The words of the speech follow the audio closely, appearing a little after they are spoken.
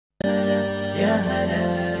يا هلا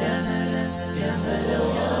يا هلا يا هلا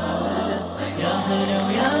يا هلا يا هلا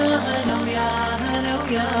يا هلا يا هلا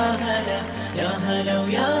يا هلا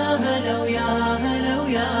يا هلا يا هلا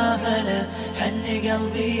يا هلا حن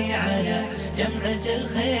قلبي على جمعة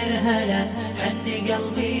الخير هلا حن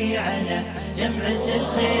قلبي على جمعة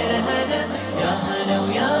الخير هلا يا هلا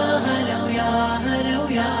ويا هلا ويا هلا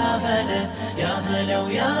ويا هلا يا هلا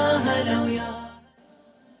ويا هلا ويا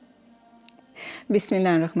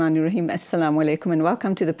Bismillah ar-Rahman ar-Rahim. Assalamu alaikum and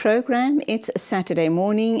welcome to the program. It's a Saturday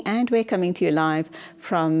morning and we're coming to you live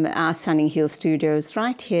from our Sunning Hill studios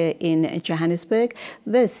right here in Johannesburg.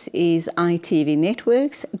 This is ITV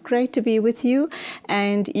Networks. Great to be with you,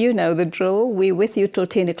 and you know the drill. We're with you till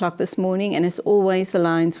 10 o'clock this morning, and as always the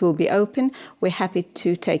lines will be open. We're happy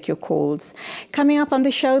to take your calls. Coming up on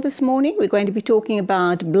the show this morning, we're going to be talking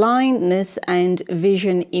about blindness and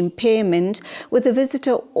vision impairment with a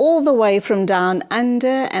visitor all the way from down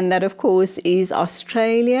under, and that of course is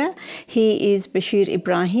Australia. He is Bashir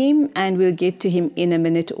Ebrahim, and we'll get to him in a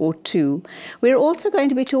minute or two. We're also going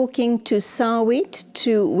to be talking to Sawit,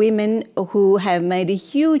 to women who have made a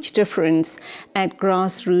huge difference at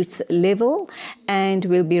grassroots level, and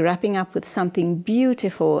we'll be wrapping up with something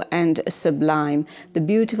beautiful and sublime. The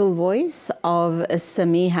beautiful voice of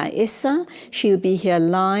Sameeha Essa. She'll be here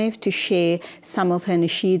live to share some of her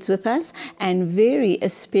nasheeds with us, and very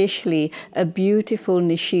especially a beautiful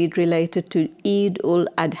nasheed related to Eid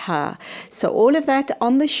ul-Adha. So all of that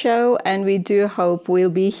on the show, and we do hope we'll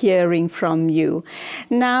be hearing from you.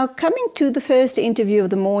 Now, coming to the first interview of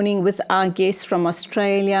the morning with our guest from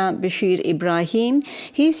Australia, Bashir Ebrahim.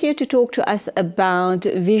 He's here to talk to us about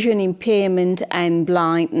vision impairment and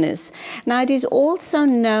blindness. Now, it is also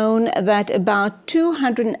known that about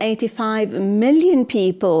 285 million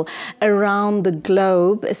people around the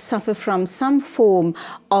globe suffer from some form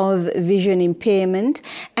of vision impairment,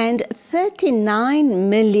 and 39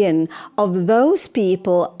 million of those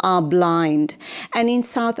people are blind. And in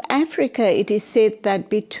South Africa, it is said that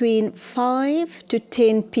between 5 to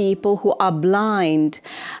 10 people who are blind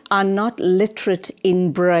are not literate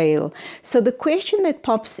in Braille. So the question that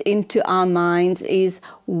pops into our minds is,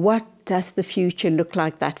 what does the future look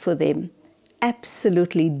like that for them?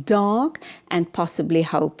 Absolutely dark and possibly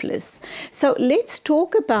hopeless. So let's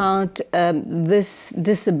talk about this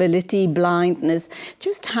disability, blindness,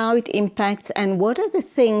 just how it impacts and what are the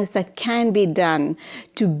things that can be done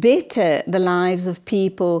to better the lives of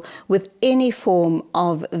people with any form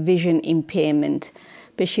of vision impairment.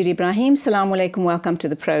 Bashir Ebrahim, Assalamu alaikum, welcome to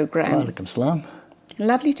the program. Wa alaikum salam.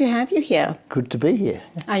 Lovely to have you here. Good to be here.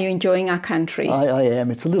 Are you enjoying our country? I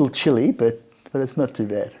am. It's a little chilly, but it's not too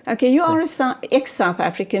bad. Okay, you are an ex-South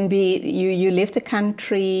African. You left the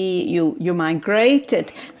country, you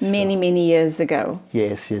migrated many years ago.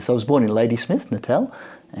 Yes. I was born in Ladysmith, Natal,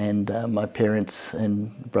 and my parents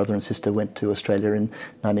and brother and sister went to Australia in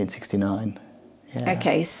 1969. Yeah.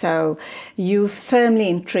 Okay, so you firmly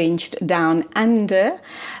entrenched down under,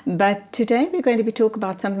 but today we're going to be talking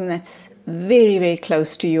about something that's very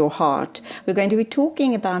close to your heart. We're going to be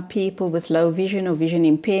talking about people with low vision or vision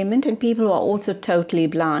impairment and people who are also totally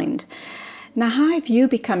blind. Now, how have you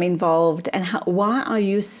become involved, and why are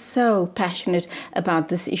you so passionate about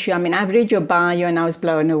this issue? I mean, I've read your bio and I was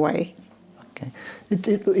blown away. Okay,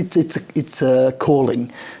 it's a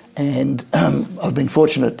calling, and I've been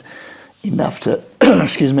fortunate enough to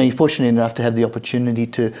fortunate enough to have the opportunity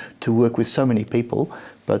to work with so many people,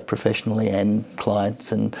 both professionally and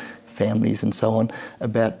clients and families and so on,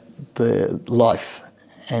 about the life.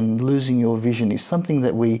 And losing your vision is something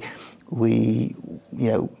that we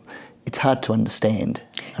it's hard to understand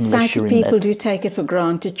unless you're in that. Sighted people do take it for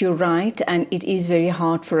granted, you're right, and it is very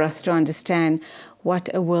hard for us to understand what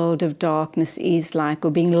a world of darkness is like,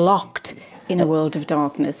 or being locked in a world of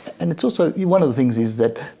darkness. And it's also, one of the things is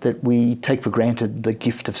that we take for granted the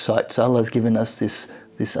gift of sight. So Allah has given us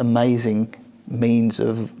this amazing means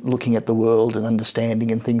of looking at the world and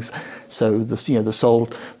understanding and things. So the soul,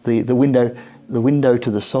 the window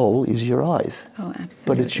to the soul is your eyes. Oh,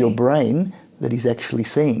 absolutely. But it's your brain that is actually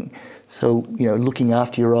seeing. So looking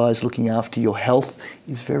after your eyes, looking after your health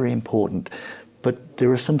is very important. But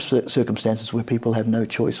there are some circumstances where people have no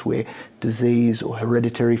choice, where disease or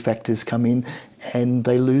hereditary factors come in and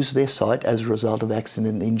they lose their sight as a result of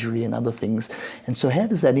accident, injury and other things. And so how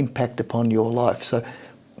does that impact upon your life? So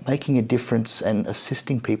making a difference and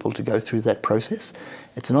assisting people to go through that process.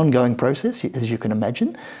 It's an ongoing process, as you can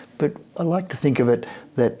imagine, but I like to think of it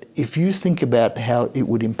that if you think about how it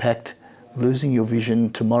would impact losing your vision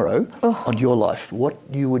tomorrow on your life, what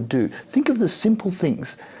you would do. Think of the simple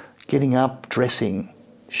things. Getting up, dressing,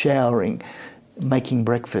 showering, making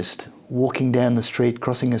breakfast, walking down the street,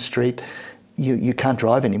 crossing a street, you can't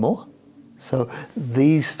drive anymore. So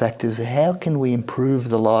these factors, how can we improve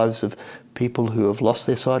the lives of people who have lost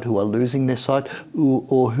their sight, who are losing their sight,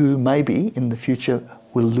 or who maybe in the future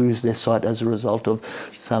will lose their sight as a result of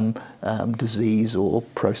some disease or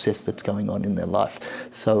process that's going on in their life.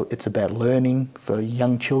 So it's about learning for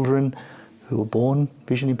young children who are born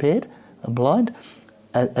vision impaired and blind,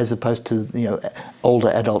 as opposed to older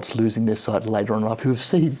adults losing their sight later on in life, who've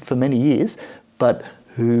seen for many years, but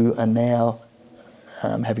who are now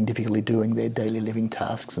having difficulty doing their daily living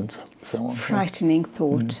tasks and so on. Frightening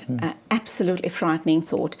thought, absolutely frightening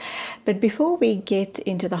thought. But before we get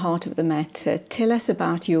into the heart of the matter, tell us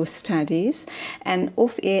about your studies. And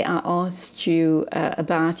off air, I asked you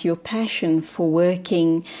about your passion for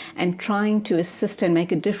working and trying to assist and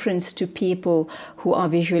make a difference to people who are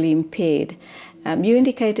visually impaired. You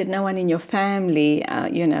indicated no one in your family,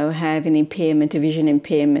 have an impairment, a vision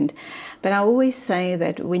impairment. But I always say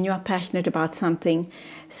that when you are passionate about something,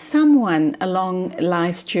 someone along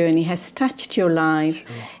life's journey has touched your life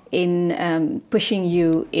in pushing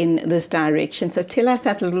you in this direction. So tell us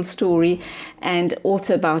that little story, and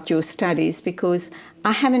also about your studies, because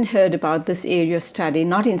I haven't heard about this area of study,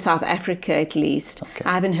 not in South Africa at least. Okay.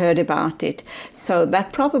 I haven't heard about it. So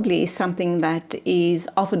that probably is something that is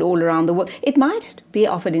offered all around the world. It might be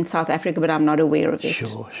offered in South Africa, but I'm not aware of it.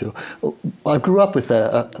 Sure. Well, I grew up with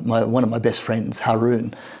one of my best friends,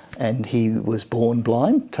 Haroon, and he was born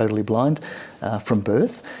blind, totally blind, from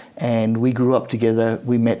birth. And we grew up together.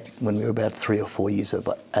 We met when we were about 3 or 4 years of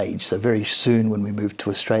age, so very soon when we moved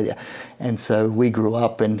to Australia. And so we grew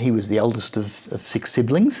up, and he was the oldest of 6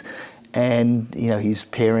 siblings. And, his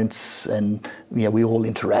parents and, we all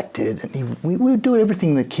interacted. And we would do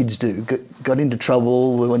everything that kids do. Got into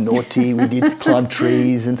trouble, we were naughty, we did climb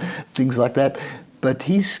trees and things like that. But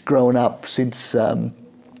he's grown up since,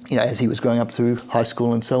 as he was growing up through high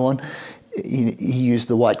school and so on, he used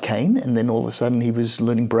the white cane, and then all of a sudden he was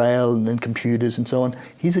learning Braille and then computers and so on.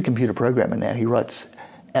 He's a computer programmer now. He writes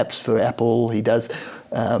apps for Apple. He does.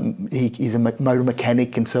 He's a motor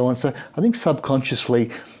mechanic and so on. So I think subconsciously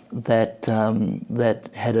that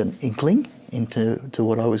had an inkling into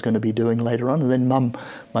what I was going to be doing later on. And then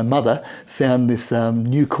my mother, found this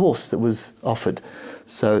new course that was offered.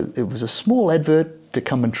 So it was a small advert to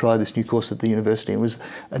come and try this new course at the university. It was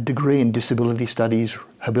a degree in disability studies,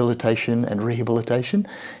 habilitation and rehabilitation,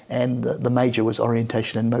 and the major was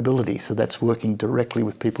orientation and mobility. So that's working directly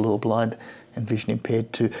with people who are blind and vision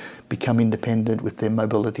impaired to become independent with their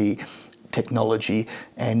mobility, technology,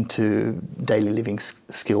 and to daily living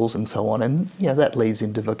skills and so on. And that leads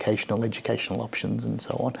into vocational educational options and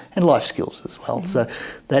so on, and life skills as well. So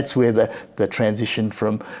that's where the transition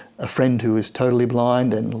from a friend who is totally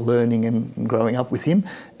blind and learning and growing up with him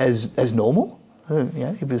as normal.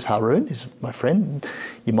 If it was Haroon, he's my friend,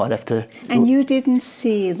 you might have to... And you didn't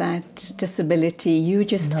see that disability, you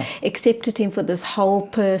just accepted him for this whole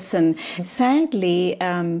person. Sadly,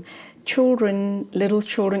 children, little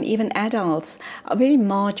children, even adults, are very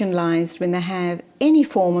marginalised when they have any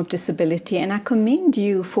form of disability, and I commend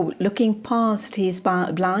you for looking past his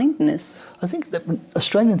blindness. I think that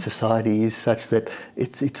Australian society is such that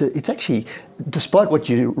it's actually, despite what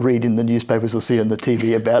you read in the newspapers or see on the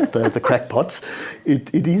TV about the crackpots,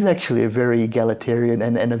 it is actually a very egalitarian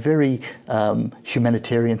and a very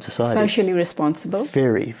humanitarian society. Socially responsible.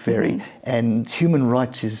 Very. And human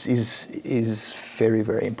rights is very,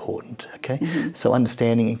 very important, okay? So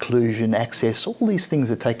understanding, inclusion, access, all these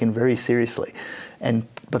things are taken very seriously,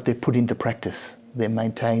 but they're put into practice. They're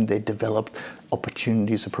maintained, they're developed,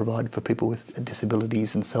 opportunities are provided for people with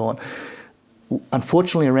disabilities and so on.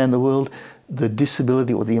 Unfortunately, around the world, the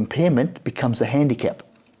disability or the impairment becomes a handicap.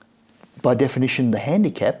 By definition, the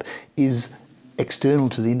handicap is external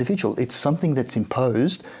to the individual. It's something that's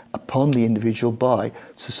imposed upon the individual by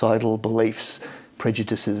societal beliefs,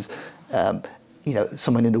 prejudices.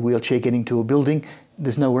 Someone in a wheelchair getting to a building,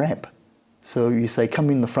 there's no ramp. So you say, come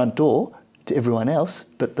in the front door to everyone else,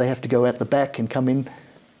 but they have to go out the back and come in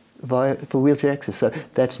for wheelchair access. So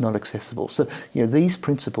that's not accessible. So these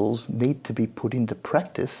principles need to be put into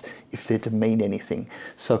practice if they're to mean anything.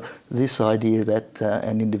 So this idea that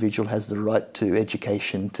an individual has the right to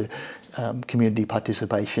education, to community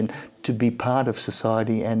participation, to be part of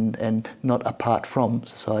society and not apart from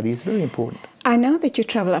society is very important. I know that you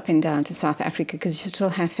travel up and down to South Africa because you still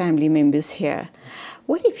have family members here.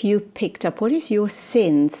 What have you picked up? What is your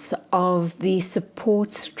sense of the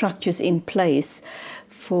support structures in place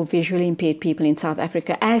for visually impaired people in South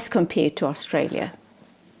Africa as compared to Australia?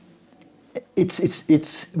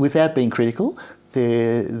 It's without being critical,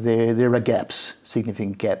 there are gaps,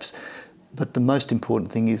 significant gaps. But the most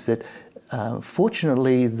important thing is that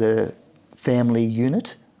fortunately the family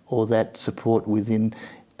unit or that support within,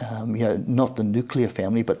 not the nuclear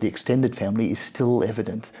family, but the extended family is still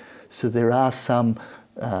evident. So there are some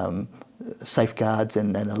safeguards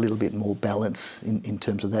and a little bit more balance in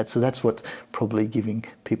terms of that. So that's what's probably giving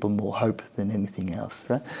people more hope than anything else,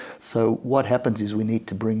 right? So what happens is we need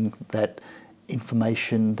to bring that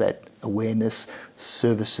information, that awareness,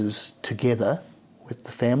 services together with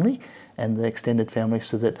the family and the extended family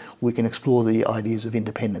so that we can explore the ideas of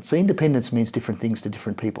independence. So independence means different things to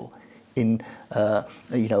different people. In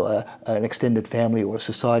an extended family or a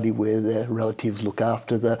society where the relatives look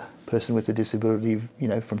after the person with a disability,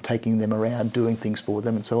 from taking them around, doing things for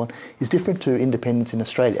them and so on, is different to independence in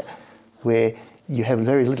Australia, where you have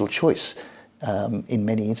very little choice in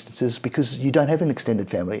many instances because you don't have an extended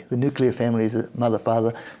family. The nuclear family is a mother,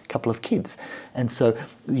 father, a couple of kids. And so,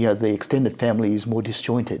 the extended family is more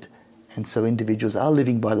disjointed. And so individuals are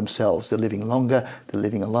living by themselves. They're living longer, they're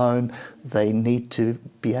living alone. They need to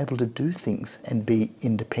be able to do things and be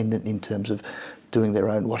independent in terms of doing their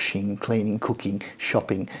own washing, cleaning, cooking,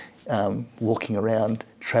 shopping, walking around,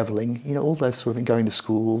 travelling, all those sort of things, going to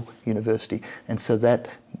school, university. And so that,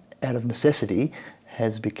 out of necessity,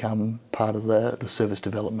 has become part of the service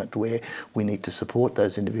development where we need to support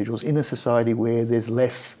those individuals in a society where there's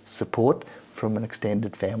less support from an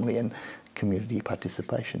extended family and community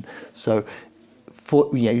participation. So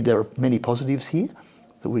there are many positives here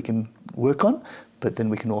that we can work on, but then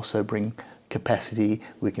we can also bring capacity,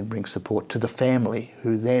 we can bring support to the family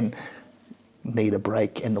who then need a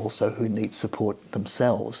break and also who need support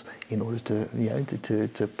themselves in order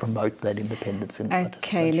to promote that independence and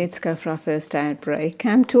participation. Okay, let's go for our first ad break.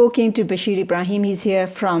 I'm talking to Bashir Ebrahim. He's here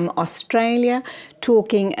from Australia,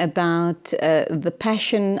 talking about the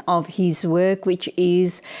passion of his work, which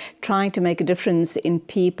is trying to make a difference in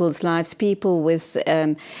people's lives, people with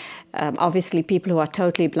obviously people who are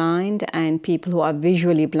totally blind and people who are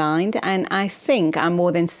visually blind. And I think, I'm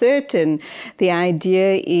more than certain, the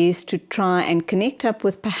idea is to try and connect up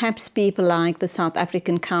with perhaps people like the South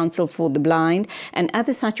African Council for the Blind and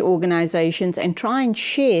other such organizations and try and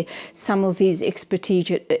share some of his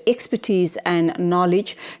expertise and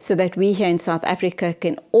knowledge so that we here in South Africa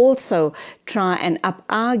can also try and up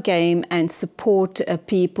our game and support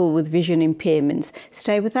people with vision impairments.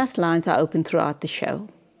 Stay with us. Lines are open throughout the show.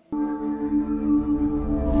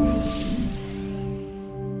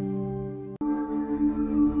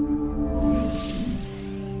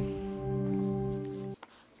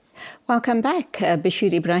 Welcome back.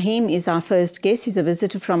 Bashir Ebrahim is our first guest. He's a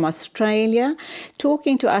visitor from Australia,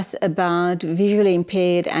 talking to us about visually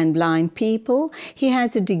impaired and blind people. He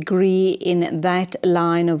has a degree in that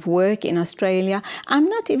line of work in Australia. I'm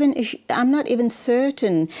not even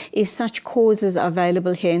certain if such courses are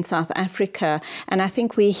available here in South Africa. And I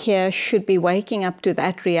think we here should be waking up to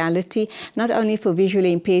that reality, not only for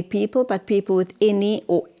visually impaired people, but people with any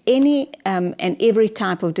and every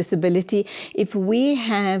type of disability. If we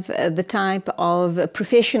have the type of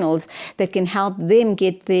professionals that can help them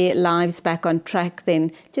get their lives back on track,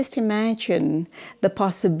 then just imagine the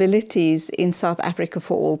possibilities in South Africa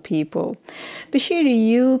for all people. Bashir,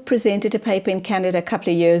 you presented a paper in Canada a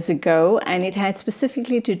couple of years ago, and it had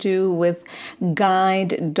specifically to do with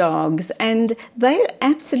guide dogs, and they're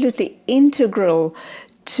absolutely integral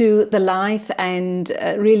to the life and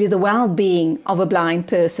really the well-being of a blind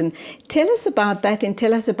person. Tell us about that and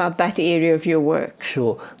tell us about that area of your work.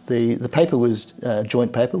 Sure. The paper was a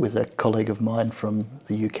joint paper with a colleague of mine from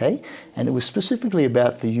the UK, and it was specifically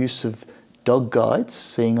about the use of dog guides,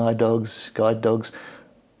 seeing eye dogs, guide dogs,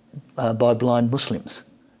 by blind Muslims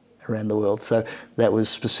around the world. So that was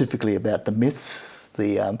specifically about the myths,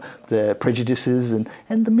 the prejudices and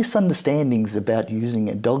the misunderstandings about using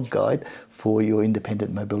a dog guide for your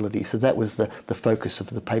independent mobility. So that was the focus of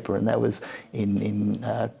the paper, and that was in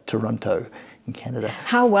Toronto in Canada.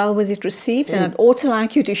 How well was it received? And I'd also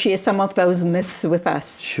like you to share some of those myths with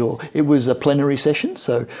us. Sure. It was a plenary session,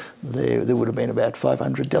 so there would have been about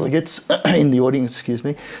 500 delegates in the audience,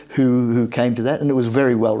 who came to that, and it was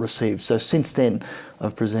very well received. So since then,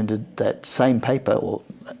 I've presented that same paper, or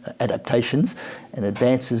adaptations and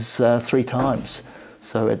advances 3 times.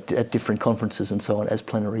 So at different conferences and so on, as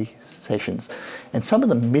plenary sessions. And some of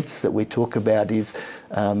the myths that we talk about is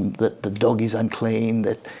that the dog is unclean,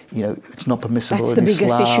 that it's not permissible in Islam. That's the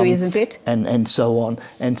biggest issue, isn't it? And so on.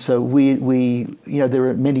 And so we there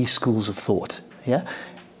are many schools of thought. Yeah.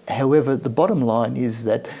 However, the bottom line is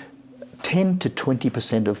that 10 to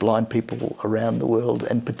 20% of blind people around the world,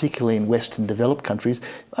 and particularly in Western developed countries,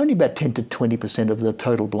 only about 10 to 20% of the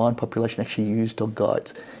total blind population actually use dog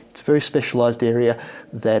guides. It's a very specialised area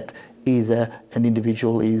that either an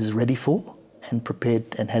individual is ready for and prepared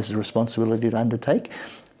and has the responsibility to undertake,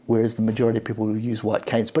 whereas the majority of people will use white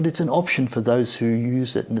canes. But it's an option for those who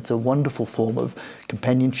use it, and it's a wonderful form of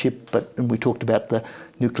companionship. And we talked about the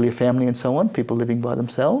nuclear family and so on, people living by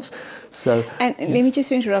themselves. So, and let me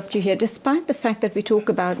just interrupt you here. Despite the fact that we talk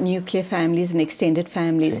about nuclear families and extended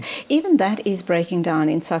families, even that is breaking down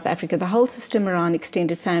in South Africa. The whole system around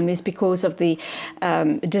extended families, because of the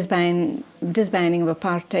disbanding of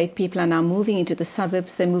apartheid, people are now moving into the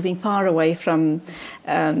suburbs. They're moving far away from,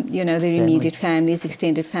 their immediate families,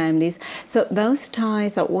 extended families. So those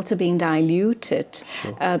ties are also being diluted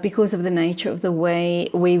because of the nature of the way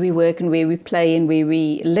we work and where we play and where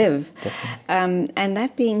we live. And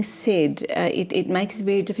that being said, it makes it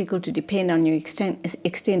very difficult to depend on your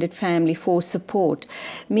extended family for support,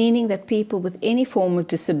 meaning that people with any form of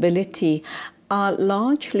disability are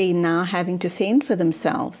largely now having to fend for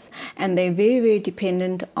themselves, and they're very, very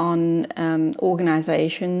dependent on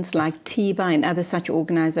organisations like TIBA and other such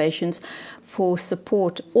organisations for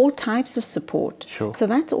support, all types of support. So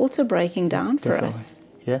that's also breaking down for us.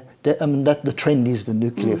 Yeah, I mean, the trend is the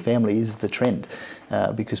nuclear family is the trend,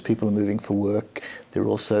 because people are moving for work. They're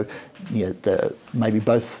also, maybe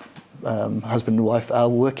both husband and wife are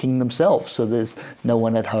working themselves, so there's no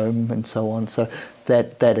one at home and so on. So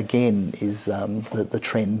that again is the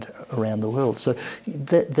trend around the world. So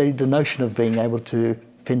the notion of being able to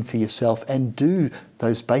fend for yourself and do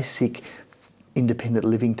those basic independent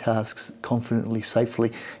living tasks confidently,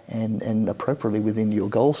 safely and appropriately within your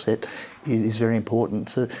goal set is very important.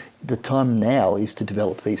 So the time now is to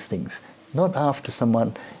develop these things, not after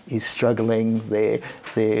someone is struggling, they're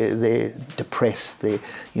depressed,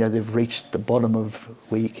 they've reached the bottom of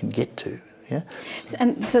where you can get to. Yeah.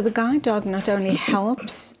 And so the guide dog not only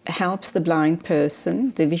helps the blind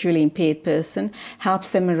person, the visually impaired person, helps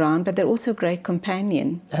them around, but they're also a great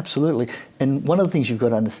companion. Absolutely. And one of the things you've got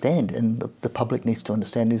to understand, and the public needs to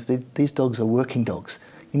understand, is that these dogs are working dogs.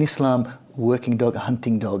 In Islam, a working dog, a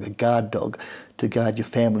hunting dog, a guard dog, to guard your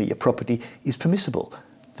family, your property, is permissible.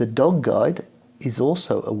 The dog guide is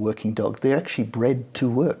also a working dog. They're actually bred to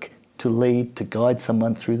work, to lead, to guide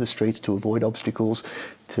someone through the streets, to avoid obstacles,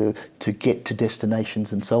 to get to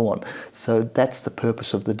destinations and so on. So that's the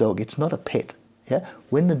purpose of the dog. It's not a pet. Yeah?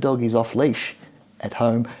 When the dog is off leash at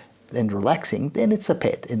home and relaxing, then it's a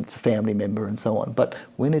pet and it's a family member and so on. But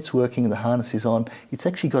when it's working and the harness is on, it's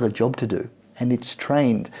actually got a job to do, and it's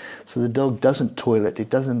trained. So the dog doesn't toilet, it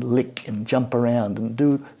doesn't lick and jump around and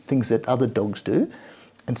do things that other dogs do.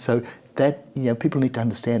 And so that, people need to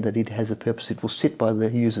understand that it has a purpose. It will sit by the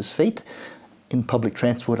user's feet in public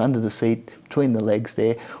transport, under the seat, between the legs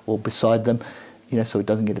there, or beside them, so it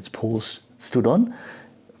doesn't get its paws stood on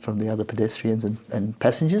from the other pedestrians and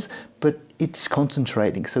passengers. But it's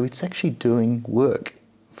concentrating, so it's actually doing work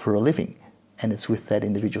for a living, and it's with that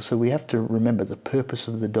individual. So we have to remember the purpose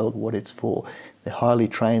of the dog, what it's for. They're highly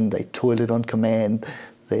trained, they toilet on command,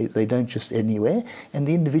 they don't just anywhere, and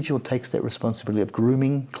the individual takes that responsibility of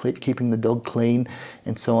grooming, keeping the dog clean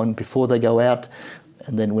and so on before they go out,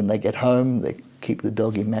 and then when they get home they keep the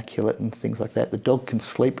dog immaculate and things like that. The dog can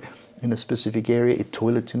sleep in a specific area, it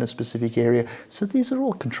toilets in a specific area, so these are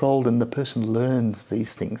all controlled and the person learns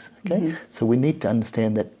these things. Okay, so we need to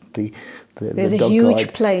understand that there's the a huge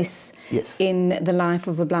guide, place in the life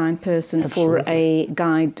of a blind person for a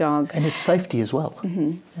guide dog, and it's safety as well.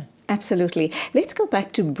 Absolutely. Let's go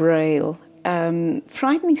back to Braille.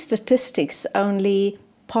 Frightening statistics, only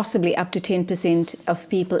possibly up to 10% of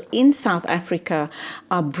people in South Africa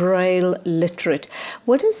are Braille literate.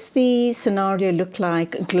 What does the scenario look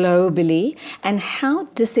like globally, and how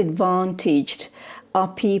disadvantaged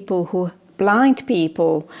are blind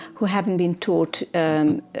people who haven't been taught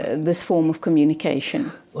this form of communication?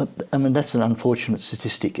 Well, I mean, that's an unfortunate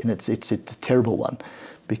statistic, and it's a terrible one,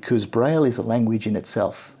 because Braille is a language in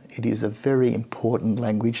itself. It is a very important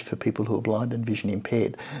language for people who are blind and vision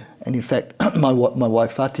impaired. And in fact, my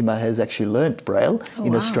wife Fatima has actually learnt Braille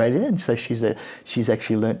in Australia, and so she's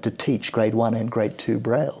actually learnt to teach grade 1 and grade 2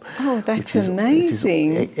 Braille. Oh, that's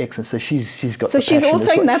amazing! Excellent. So she's got. So she's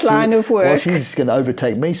also in that line of work. Well, she's going to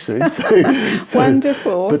overtake me soon.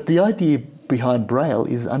 Wonderful. But the idea behind Braille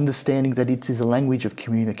is understanding that it is a language of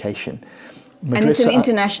communication. And it's an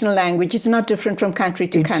international language. It's not different from country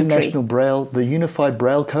to country. International Braille, the Unified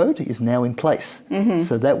Braille Code is now in place.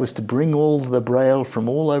 So that was to bring all the Braille from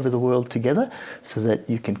all over the world together so that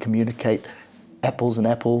you can communicate apples and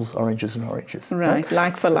apples, oranges and oranges. Right,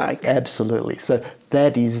 like for like. Absolutely. So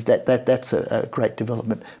that's a great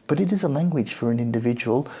development. But it is a language for an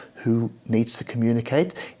individual who needs to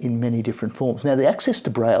communicate in many different forms. Now, the access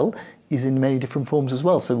to Braille is in many different forms as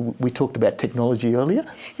well. So we talked about technology earlier.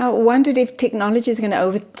 I wondered if technology is going to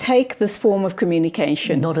overtake this form of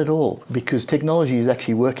communication. Not at all, because technology is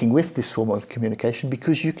actually working with this form of communication,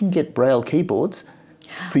 because you can get Braille keyboards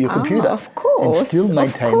for your computer, of course, and still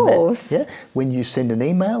maintain of course. that. Yeah? When you send an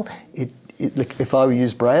email, like if I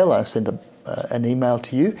use Braille, I send an email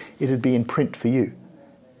to you, it'd be in print for you.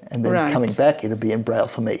 And then coming back, it'll be in Braille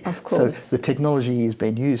for me. Of course. So the technology has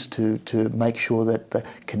been used to make sure that the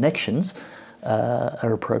connections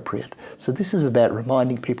are appropriate. So this is about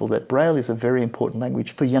reminding people that Braille is a very important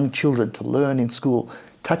language for young children to learn in school.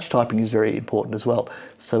 Touch typing is very important as well.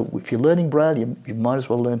 So if you're learning Braille, you might as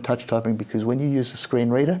well learn touch typing, because when you use a screen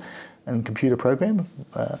reader and computer program,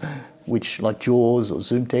 which like JAWS or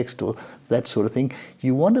Zoom Text or that sort of thing,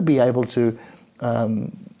 you want to be able to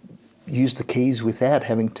use the keys without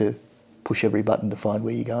having to push every button to find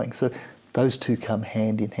where you're going. So those two come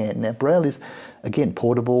hand in hand. Now Braille is, again,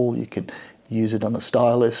 portable. You can use it on a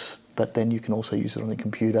stylus, but then you can also use it on a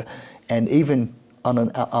computer. And even on an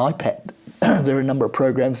iPad, there are a number of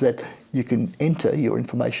programs that you can enter your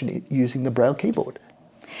information using the Braille keyboard.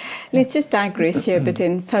 Let's just digress here a bit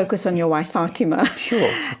and focus on your wife, Fatima. Sure.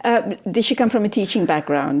 Did she come from a teaching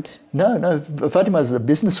background? No. Fatima's a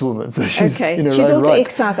businesswoman, so she's in her She's own also right.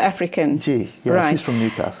 ex-South African. Yeah, she's from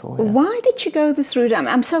Newcastle. Yeah. Why did she go this route?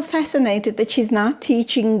 I'm so fascinated that she's now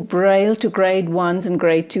teaching Braille to grade 1s and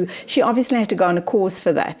grade 2. She obviously had to go on a course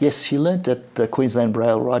for that. Yes, she learnt at the Queensland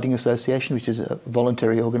Braille Writing Association, which is a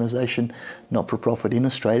voluntary organisation, not-for-profit in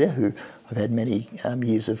Australia, who I've had many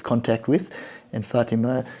years of contact with. And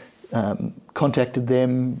Fatima contacted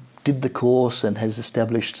them, did the course, and has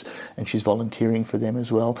established, and she's volunteering for them as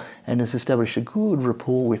well, and has established a good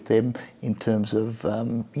rapport with them in terms of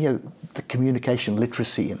the communication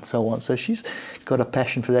literacy and so on. So she's got a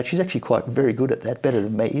passion for that. She's actually very good at that, better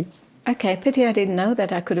than me. Okay, pity I didn't know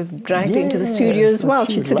that. I could have dragged her into the studio as well.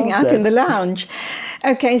 She's sitting out in the lounge.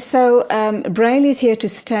 Okay, so Braille is here to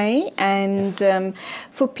stay, and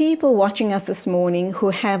for people watching us this morning who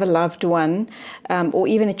have a loved one or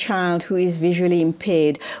even a child who is visually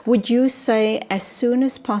impaired, would you say as soon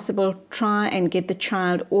as possible try and get the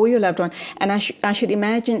child or your loved one, and I should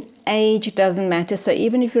imagine age doesn't matter, so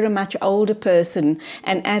even if you're a much older person,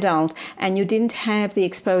 an adult, and you didn't have the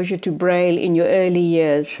exposure to Braille in your early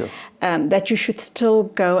years, sure. That you should still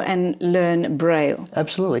go and learn Braille?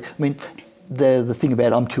 Absolutely. I mean, the thing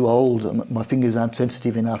about I'm too old, my fingers aren't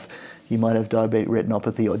sensitive enough, you might have diabetic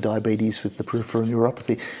retinopathy or diabetes with the peripheral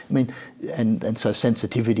neuropathy. I mean, and so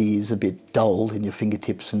sensitivity is a bit dulled in your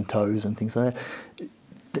fingertips and toes and things like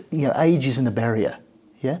that. Age isn't a barrier,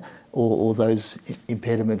 yeah? Or those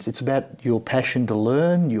impediments. It's about your passion to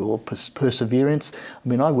learn, your perseverance. I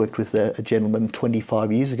mean, I worked with a gentleman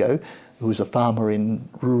 25 years ago who was a farmer in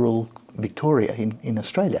rural Victoria in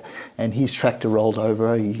Australia, and his tractor rolled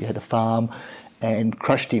over. He had a farm and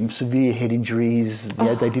crushed him, severe head injuries.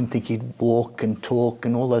 They didn't think he'd walk and talk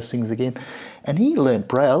and all those things again. And he learnt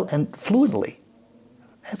Braille and fluently.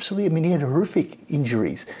 Absolutely. I mean, he had horrific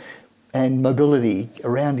injuries and mobility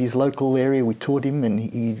around his local area. We taught him, and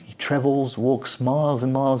he travels, walks miles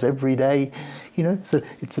and miles every day. So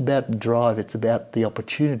it's about drive, it's about the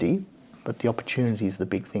opportunity, but the opportunity is the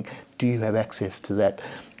big thing. Do you have access to that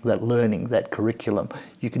learning, that curriculum?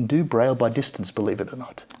 You can do Braille by distance, believe it or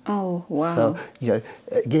not. Oh, wow. So,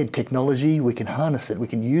 again, technology, we can harness it, we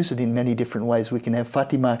can use it in many different ways. We can have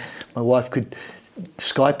Fatima, my wife, could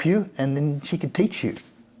Skype you, and then she could teach you,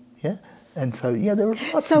 yeah? And so, there are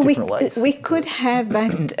lots of different ways. We could have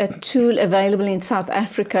that tool available in South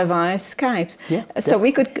Africa via Skype. Yeah, so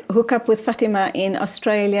we could hook up with Fatima in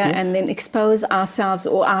Australia, yes, and then expose ourselves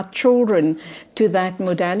or our children to that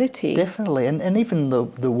modality. Definitely. And even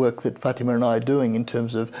the work that Fatima and I are doing in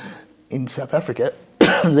terms of in South Africa,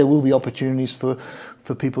 there will be opportunities for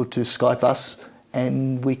people to Skype us.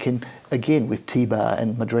 And we can, again, with Tiba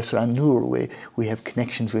and Madrasa An-Nur, where we have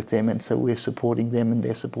connections with them, and so we're supporting them and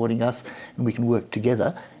they're supporting us, and we can work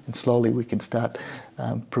together, and slowly we can start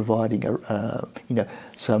providing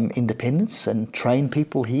some independence and train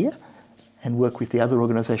people here, and work with the other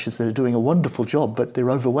organisations that are doing a wonderful job, but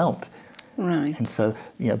they're overwhelmed. Right. And so,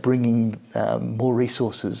 bringing more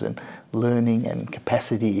resources and learning and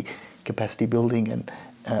capacity building and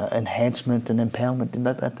enhancement and empowerment, and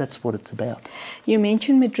that's what it's about. You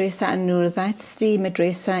mentioned Madrasa An-Nur. That's the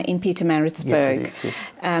madrasa in Pietermaritzburg. Yes, it is,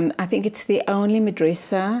 yes. I think it's the only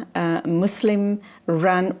madrasa,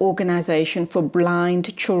 Muslim-run organisation for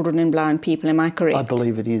blind children and blind people. Am I correct? I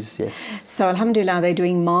believe it is, yes. So, alhamdulillah, they're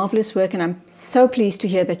doing marvellous work, and I'm so pleased to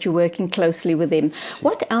hear that you're working closely with them.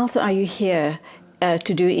 What else are you here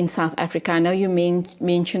to do in South Africa? I know you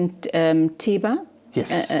mentioned Tiba.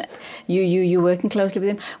 Yes. You're working closely with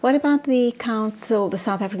them. What about the council, the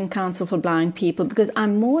South African Council for Blind People? Because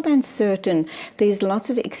I'm more than certain there's lots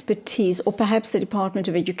of expertise, or perhaps the Department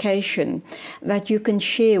of Education, that you can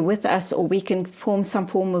share with us, or we can form some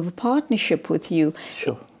form of a partnership with you.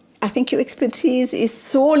 Sure. I think your expertise is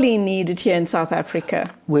sorely needed here in South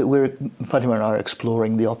Africa. Fatima and I are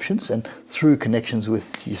exploring the options, and through connections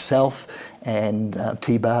with yourself and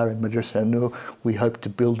T-Bar and Madrasa Nur, we hope to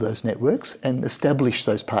build those networks and establish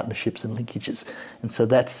those partnerships and linkages. And so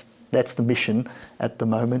that's the mission at the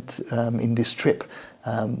moment in this trip.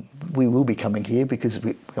 We will be coming here because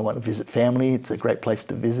we want to visit family. It's a great place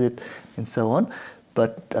to visit and so on.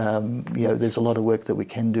 But there's a lot of work that we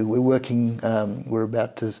can do. We're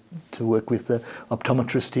about to work with the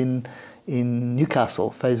optometrist in Newcastle,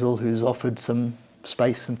 Faisal, who's offered some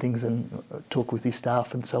space and things, and talk with his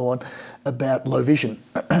staff and so on about low vision,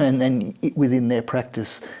 and then within their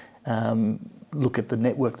practice look at the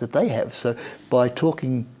network that they have. So by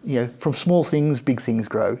talking, from small things, big things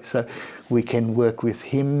grow. So we can work with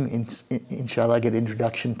him, inshallah, get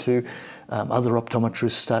introduction to other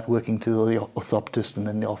optometrists, start working to the orthoptist and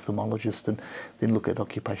then the ophthalmologist, and then look at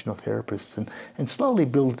occupational therapists, and slowly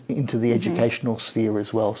build into the educational sphere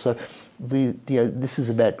as well. So this is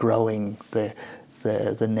about growing the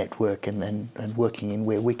network and working in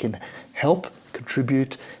where we can help,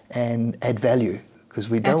 contribute and add value. Because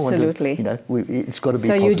we don't want to, it's got to be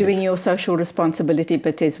So positive. you're doing your social responsibility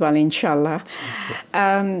bit as well, inshallah.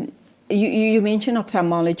 Yes. You mentioned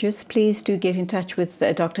ophthalmologists. Please do get in touch with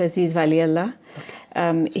Dr. Aziz Valiallah.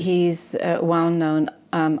 Okay. He's a well-known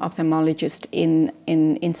ophthalmologist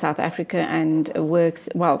in South Africa and works,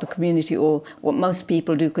 the community, or most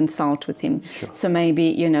people do consult with him. Sure. So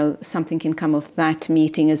maybe, something can come of that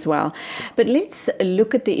meeting as well. But let's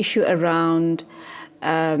look at the issue around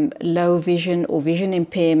low vision or vision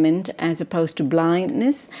impairment as opposed to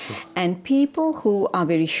blindness, and people who are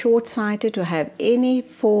very short-sighted, who have any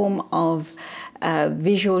form of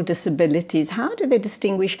visual disabilities. How do they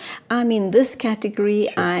distinguish, I'm in this category,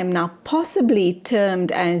 sure, I am now possibly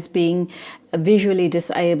termed as being visually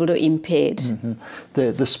disabled or impaired? Mm-hmm.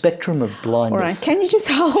 The spectrum of blindness. All right, can you just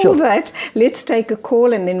hold sure. that? Let's take a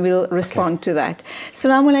call and then we'll respond to that.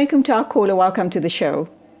 Assalamu alaikum to our caller. Welcome to the show.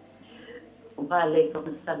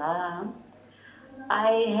 Walaikum salam.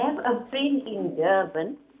 I have a friend in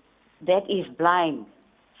Durban that is blind,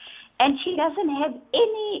 and she doesn't have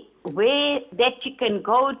anywhere that she can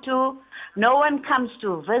go to. No one comes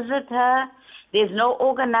to visit her. There's no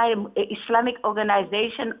Islamic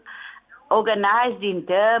organization organized in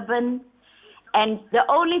Durban, and the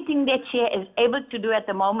only thing that she is able to do at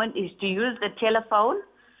the moment is to use the telephone.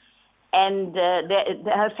 And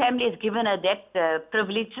her family has given her that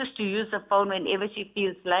privilege just to use the phone whenever she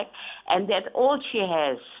feels like, and that's all she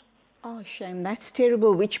has. Oh, shame. That's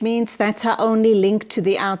terrible, which means that's her only link to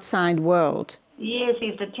the outside world. Yes,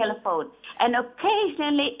 it's the telephone. And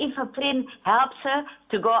occasionally, if a friend helps her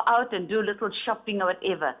to go out and do little shopping or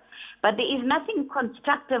whatever. But there is nothing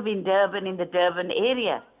constructive in Durban, in the Durban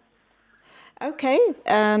area. Okay,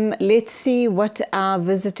 let's see what our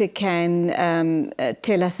visitor can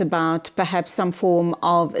tell us about, perhaps some form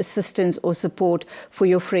of assistance or support for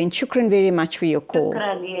your friend. Shukran very much for your call.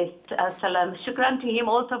 Shukran, yes. Salam. Shukran to him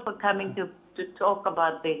also for coming to talk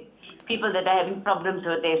about the people that are having problems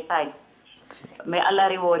with their sight. May Allah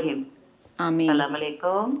reward him. Ameen. Assalamu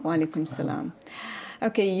alaikum. Wa alaikum salam.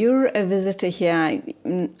 Okay, you're a visitor here.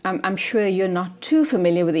 I'm sure you're not too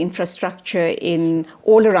familiar with the infrastructure in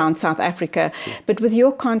all around South Africa, but with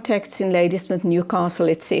your contacts in Ladysmith, Newcastle,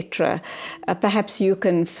 etc., perhaps you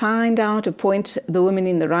can find out or point the woman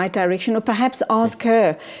in the right direction, or perhaps ask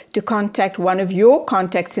her to contact one of your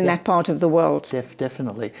contacts in that part of the world.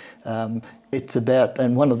 Definitely. It's about,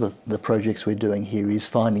 and one of the projects we're doing here is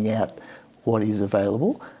finding out what is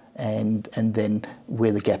available and then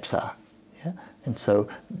where the gaps are. Yeah? And so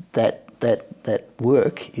that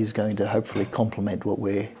work is going to hopefully complement what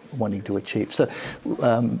we're wanting to achieve. So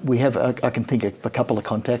we have, I can think of a couple of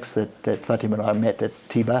contacts that Fatima and I met at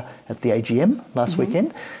Tiba at the AGM last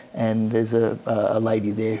weekend, and there's a lady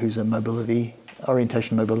there who's a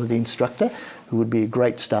orientation mobility instructor who would be a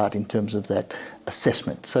great start in terms of that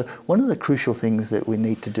assessment. So one of the crucial things that we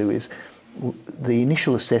need to do is the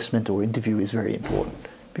initial assessment or interview is very important.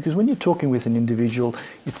 Because when you're talking with an individual,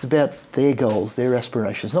 it's about their goals, their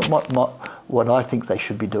aspirations, not what I think they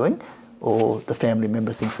should be doing or the family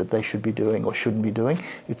member thinks that they should be doing or shouldn't be doing.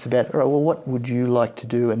 It's about, all right, well, what would you like to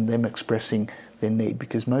do, and them expressing their need,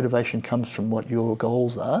 because motivation comes from what your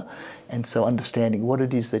goals are, and so understanding what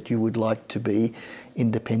it is that you would like to be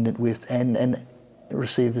independent with and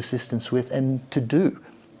receive assistance with and to do.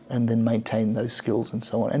 and then maintain those skills and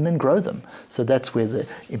so on, and then grow them. So that's where the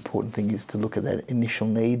important thing is, to look at that initial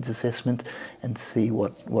needs assessment and see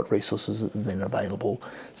what resources are then available.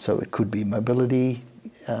 So it could be mobility,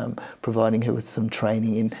 providing her with some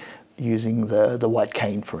training in using the white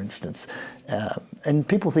cane, for instance. And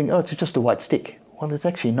people think, oh, it's just a white stick. Well, it's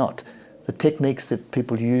actually not. The techniques that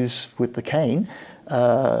people use with the cane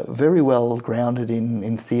are very well grounded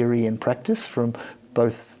in theory and practice from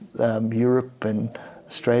both Europe and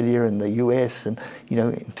Australia and the US, and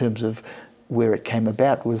in terms of where it came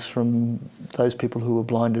about was from those people who were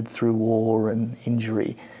blinded through war and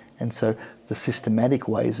injury. And so the systematic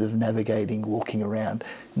ways of navigating, walking around,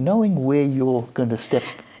 knowing where you're going to step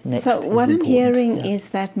next. So what I'm important. hearing is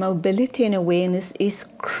that mobility and awareness is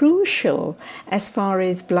crucial as far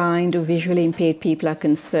as blind or visually impaired people are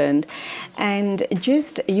concerned. And you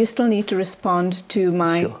still need to respond to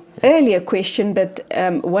my earlier question, but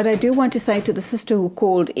what I do want to say to the sister who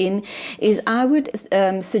called in is I would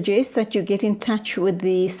suggest that you get in touch with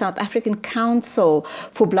the South African Council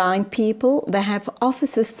for Blind People. They have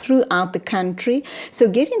offices throughout the country, so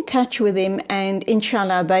get in touch with them, and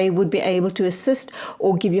inshallah they would be able to assist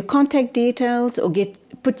or give you contact details or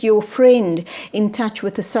put your friend in touch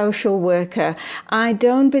with a social worker. I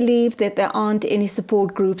don't believe that there aren't any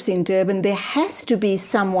support groups in Durban. There has to be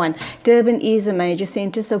someone. Durban is a major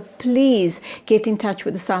centre, so please get in touch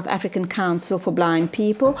with the South African Council for Blind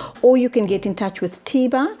People, or you can get in touch with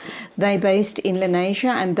TIBA. They're based in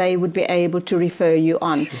Lenasia, and they would be able to refer you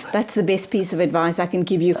on. Sure. That's the best piece of advice I can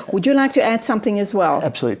give you. Would you like to add something as well?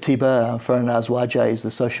 Absolutely. TIBA, Faranaz Waja is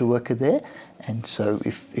the social worker there. And so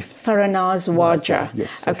if Faranaz Waja.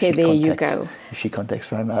 Yes. Okay, there you go. If she contacts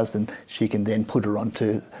Faranaz, then she can then put her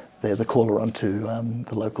onto the caller onto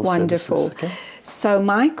the local Wonderful. services. Okay? So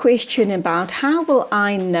my question about how will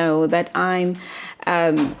I know that I'm,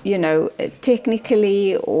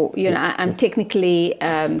 technically, or I'm technically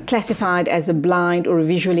classified as a blind or a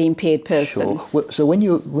visually impaired person? Sure. So when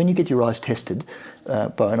you get your eyes tested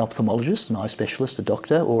by an ophthalmologist, an eye specialist, a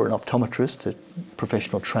doctor, or an optometrist, a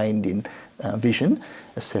professional trained in vision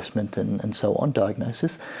assessment and so on,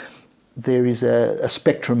 diagnosis, there is a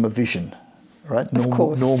spectrum of vision. Right,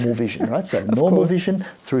 normal vision, right? So normal vision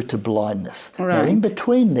through to blindness. Right. Now, in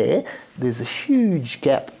between there's a huge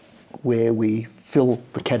gap where we fill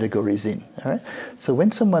the categories in. All right. So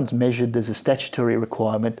when someone's measured, there's a statutory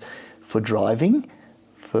requirement for driving,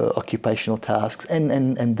 for occupational tasks,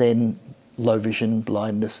 and then low vision,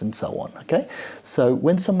 blindness, and so on. Okay. So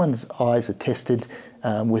when someone's eyes are tested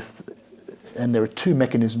and there are two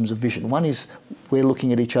mechanisms of vision. One is we're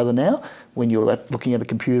looking at each other now. When you're looking at a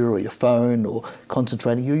computer or your phone or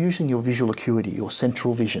concentrating, you're using your visual acuity, your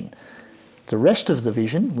central vision. The rest of the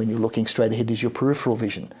vision, when you're looking straight ahead, is your peripheral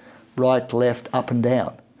vision. Right, left, up and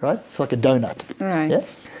down, right? It's like a donut. Right. Yeah?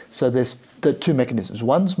 So there's the two mechanisms.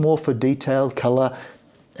 One's more for detail, colour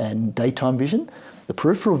and daytime vision. The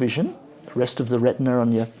peripheral vision, the rest of the retina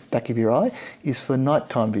on your back of your eye, is for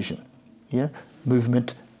nighttime vision. Yeah?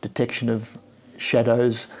 Movement, detection of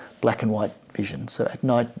shadows, black and white vision. So at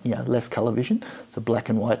night, less colour vision. So black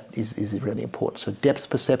and white is really important. So depth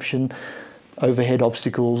perception, overhead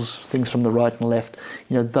obstacles, things from the right and left.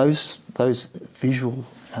 Those visual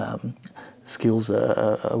skills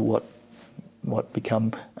are what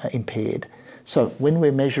become impaired. So when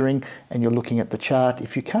we're measuring and you're looking at the chart,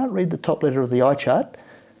 if you can't read the top letter of the eye chart,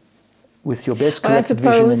 with your best corrected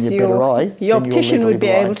vision and your better eye, your optician would be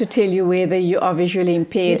blind. able to tell you whether you are visually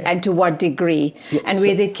impaired and to what degree, and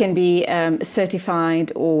whether it can be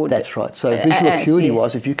certified or... That's right. So visual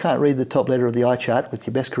acuity-wise, if you can't read the top letter of the eye chart with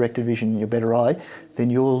your best corrected vision and your better eye,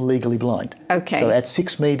 then you're legally blind. Okay. So at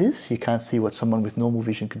 6 metres, you can't see what someone with normal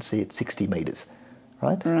vision can see at 60 metres,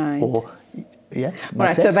 right? Right. Or,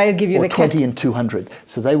 right, so they'll give you or 20 and 200.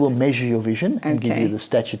 So they will measure your vision and give you the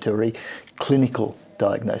statutory clinical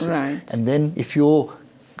diagnosis. Right. And then if you're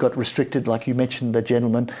got restricted, like you mentioned the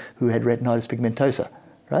gentleman who had retinitis pigmentosa,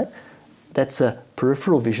 right? That's a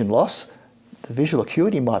peripheral vision loss. The visual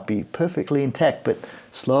acuity might be perfectly intact, but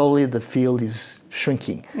slowly the field is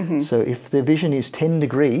shrinking. Mm-hmm. So if their vision is 10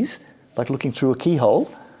 degrees, like looking through a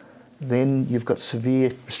keyhole, then you've got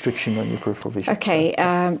severe restriction on your peripheral vision. Okay,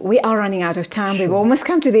 we are running out of time. Sure. We've almost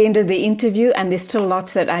come to the end of the interview, and there's still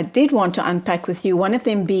lots that I did want to unpack with you. One of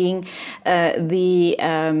them being the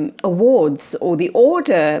awards or the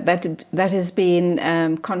order that has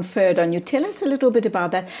been conferred on you. Tell us a little bit about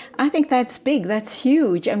that. I think that's big, that's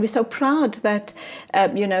huge, and we're so proud that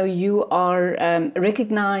you are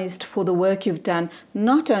recognised for the work you've done,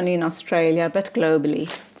 not only in Australia but globally.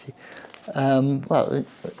 Well,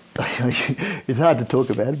 it's hard to talk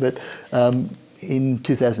about, but in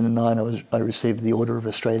 2009, I received the Order of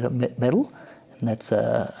Australia Medal, and that's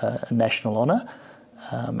a national honour.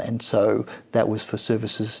 And so that was for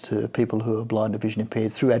services to people who are blind or vision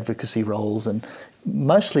impaired through advocacy roles, and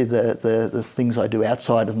mostly the things I do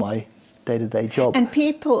outside of my day-to-day job. And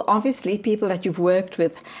people that you've worked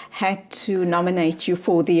with had to nominate you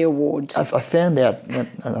for the award. I found out,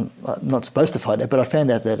 I'm not supposed to find out, but I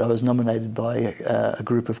found out that I was nominated by a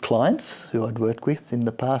group of clients who I'd worked with in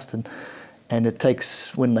the past, and it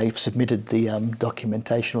takes, when they've submitted the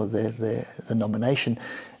documentation or the nomination,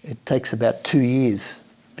 it takes about 2 years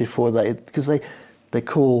before because they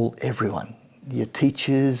call everyone. Your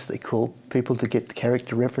teachers, they call people to get the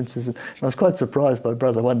character references. And I was quite surprised. My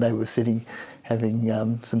brother one day was sitting having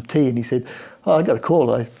some tea, and he said, "Oh, I got a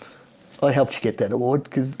call. I helped you get that award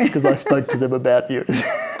because I spoke to them about you."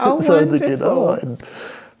 Oh, so wonderful. Thinking,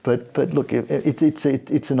 but look,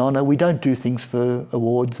 it's an honour. We don't do things for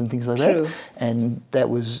awards and things like True. that. And that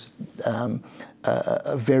was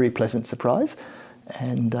a very pleasant surprise.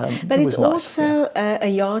 And but it it's was nice, also a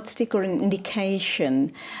yardstick or an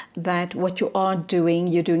indication that what you are doing,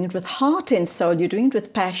 you're doing it with heart and soul, you're doing it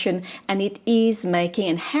with passion, and it is making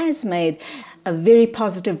and has made a very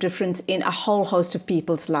positive difference in a whole host of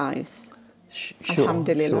people's lives. Sure,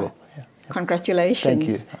 Alhamdulillah. sure. Yeah.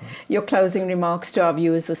 Congratulations. Thank you. Your closing remarks to our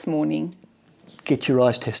viewers this morning. Get your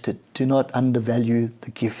eyes tested. Do not undervalue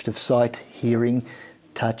the gift of sight, hearing,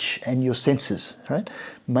 touch and your senses, right?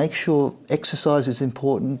 Make sure exercise is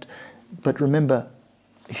important, but remember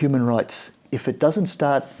human rights. If it doesn't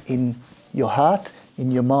start in your heart,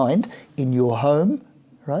 in your mind, in your home,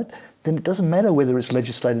 right, then it doesn't matter whether it's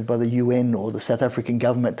legislated by the UN or the South African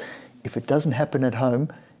government. If it doesn't happen at home,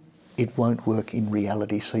 it won't work in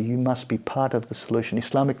reality. So you must be part of the solution.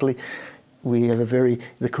 Islamically, we have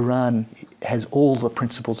the Quran has all the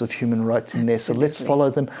principles of human rights in there. So let's follow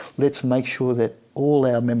them. Let's make sure that all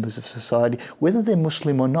our members of society, whether they're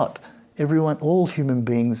Muslim or not, everyone, all human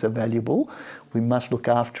beings are valuable. We must look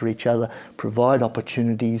after each other, provide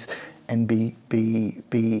opportunities, and be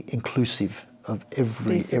inclusive of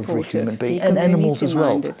every human being, and animals as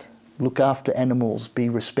well. Look after animals, be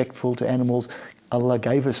respectful to animals. Allah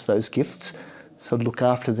gave us those gifts. So look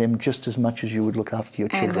after them just as much as you would look after your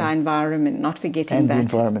children. And our environment, not forgetting and that. The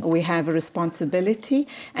environment. We have a responsibility,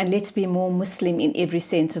 and let's be more Muslim in every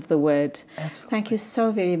sense of the word. Absolutely. Thank you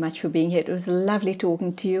so very much for being here. It was lovely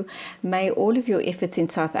talking to you. May all of your efforts in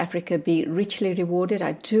South Africa be richly rewarded.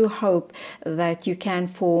 I do hope that you can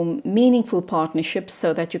form meaningful partnerships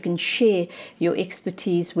so that you can share your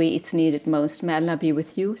expertise where it's needed most. May Allah be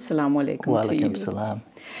with you. Assalamu alaikum to you. Wa alaikum salam.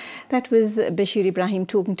 That was Bashir Ebrahim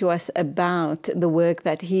talking to us about the work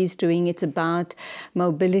that he's doing. It's about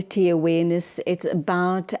mobility awareness. It's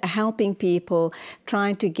about helping people,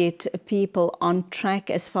 trying to get people on track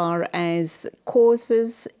as far as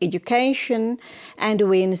causes, education and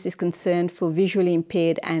awareness is concerned for visually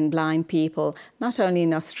impaired and blind people, not only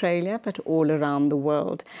in Australia, but all around the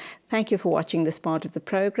world. Thank you for watching this part of the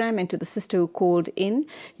program. And to the sister who called in,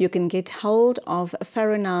 you can get hold of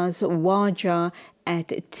Faranaz Wajah at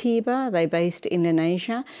Tiba. They're based in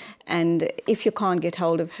Indonesia. And if you can't get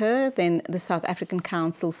hold of her, then the South African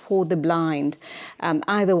Council for the Blind,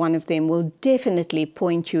 either one of them will definitely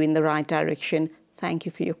point you in the right direction. Thank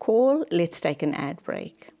you for your call. Let's take an ad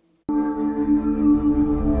break.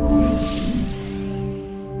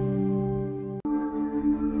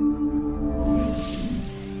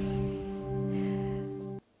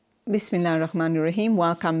 Bismillah ar-Rahman ar-Rahim.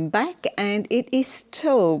 Welcome back, and it is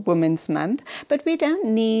still Women's Month, but we don't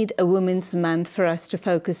need a Women's Month for us to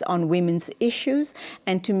focus on women's issues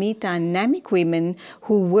and to meet dynamic women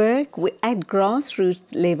who work at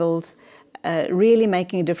grassroots levels, really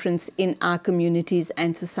making a difference in our communities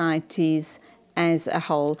and societies as a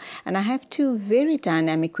whole. And I have two very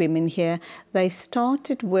dynamic women here. They've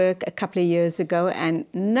started work a couple of years ago and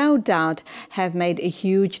no doubt have made a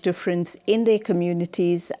huge difference in their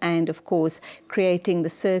communities and, of course, creating the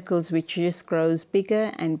circles which just grows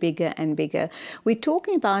bigger and bigger and bigger. We're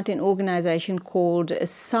talking about an organization called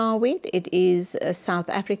SAWID. It is South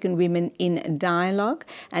African Women in Dialogue,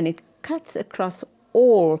 and it cuts across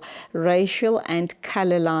all racial and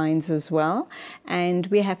colour lines as well. And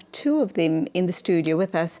we have two of them in the studio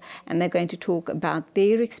with us, and they're going to talk about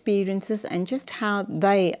their experiences and just how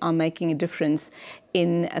they are making a difference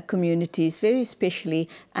in communities, very especially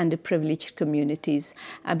underprivileged communities.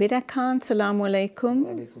 Abedha Khan, Assalamu alaikum.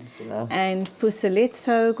 Alaikum salam. And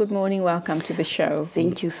Puseletso, good morning, welcome to the show.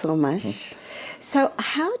 Thank you so much. So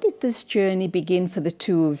how did this journey begin for the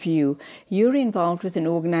two of you? You're involved with an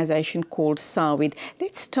organization called SAWID.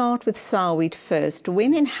 Let's start with SAWID first.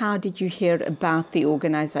 When and how did you hear about the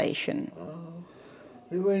organization?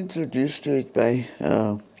 We were introduced to it by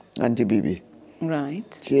Auntie Bibi.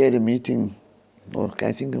 Right. She had a meeting, or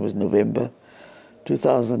I think it was November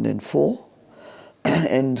 2004.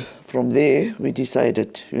 And from there, we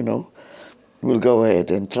decided, we'll go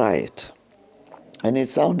ahead and try it. And it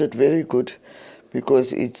sounded very good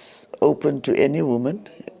because it's open to any woman.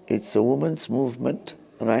 It's a women's movement,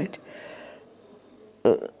 right?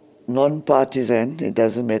 Non-partisan. It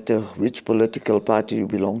doesn't matter which political party you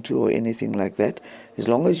belong to or anything like that. As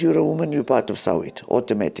long as you're a woman, you're part of Sawit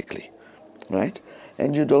automatically, right?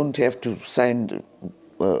 And you don't have to sign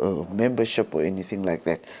membership or anything like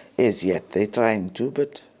that as yet. They're trying to,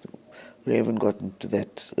 but we haven't gotten to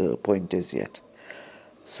that point as yet.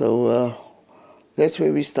 So that's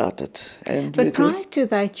where we started. But prior to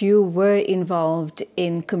that, you were involved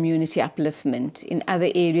in community upliftment in other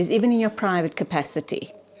areas, even in your private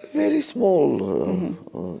capacity. Very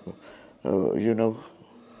small,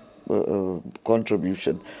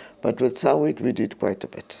 contribution. But with Sawit, we did quite a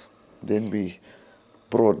bit. Then we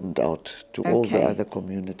broadened out to all the other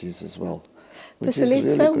communities as well.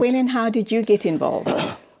 Puseletso, really when and how did you get involved?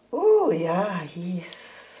 Oh, yeah,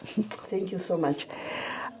 yes. Thank you so much.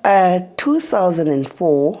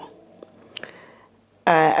 2004,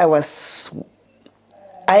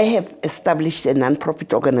 I have established a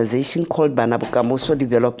non-profit organization called Bana Bokamoso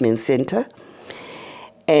Development Center.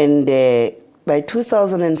 And by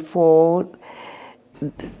 2004,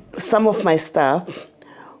 some of my staff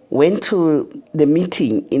went to the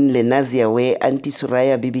meeting in Lenasia where Auntie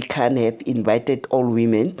Suraya Bibi Khan have invited all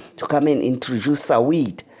women to come and introduce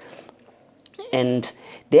Sawit. And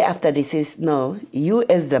thereafter they says, no, you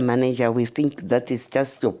as the manager, we think that is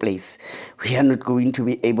just your place. We are not going to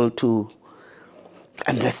be able to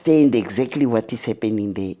understand exactly what is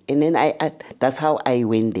happening there. And then that's how I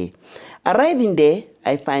went there. Arriving there,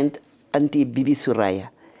 I find Auntie Bibi Suraya.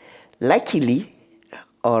 Luckily,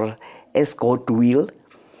 or as God will,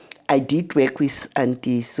 I did work with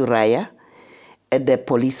Auntie Suraya at the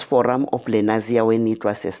police forum of Lenasia when it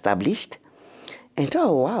was established. And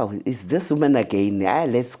oh, wow, is this woman again?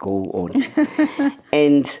 Let's go on.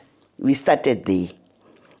 And we started there.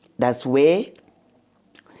 That's where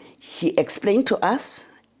she explained to us,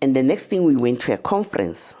 and the next thing we went to a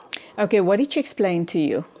conference. Okay, what did she explain to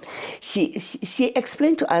you? She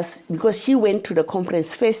explained to us, because she went to the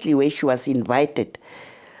conference firstly where she was invited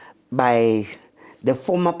by the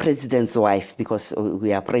former president's wife, because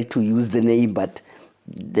we are afraid to use the name, but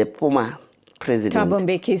the former president. Thabo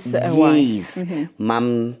Mbeki's wife. Yes,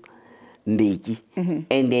 Mam Mbeki.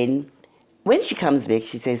 And then when she comes back,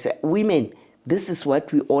 she says, women, this is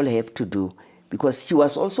what we all have to do. Because she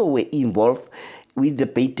was also involved with the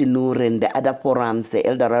Beit Nur and the other forums, the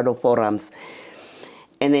El Dorado forums.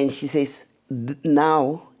 And then she says,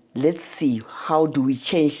 now let's see how do we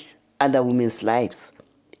change other women's lives,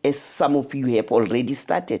 as some of you have already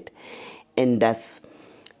started. And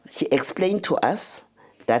she explained to us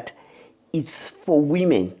that it's for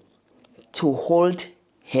women to hold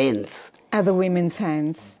hands. Other women's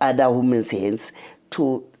hands. Other women's hands.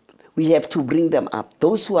 We have to bring them up.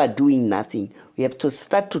 Those who are doing nothing, we have to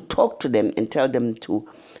start to talk to them and tell them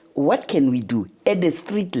what can we do at the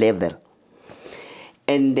street level.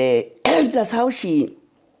 And that's how she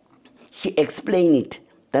explained it.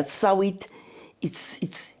 That's how it's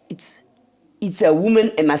a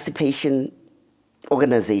women emancipation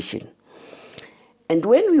organization. And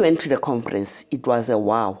when we went to the conference, it was a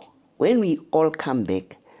wow. When we all come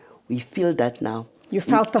back, we feel that now. You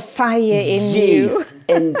felt the fire in you. Yes,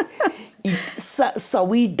 and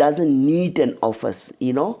Sawit doesn't need an office,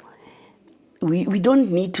 We don't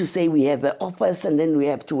need to say we have an office and then we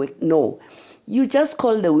have to work. No, you just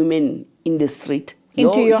call the women in the street.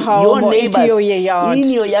 Into your home or into your yard. In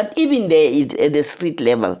your yard, even there at the street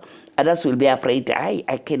level. Others will be afraid,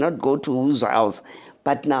 I cannot go to whose house.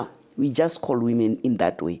 But now, we just call women in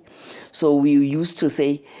that way. So we used to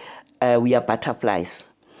say, we are butterflies.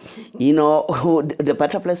 The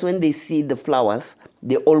butterflies, when they see the flowers,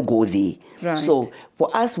 they all go there. Right. So for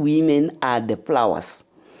us, women are the flowers.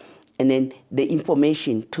 And then the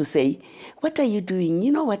information to say, what are you doing?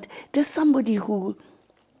 You know what? There's somebody who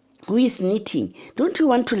is knitting. Don't you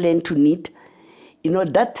want to learn to knit?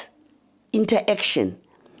 That interaction,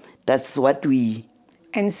 that's what we...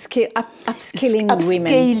 And upskilling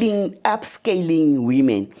women. Upscaling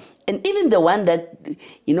women. And even the one that,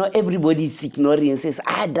 everybody's ignoring and says,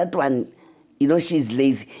 that one, she's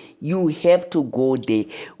lazy. You have to go there.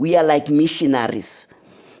 We are like missionaries.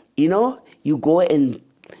 You go and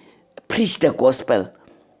preach the gospel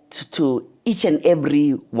to each and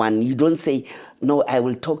every one. You don't say, no, I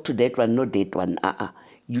will talk to that one, not that one.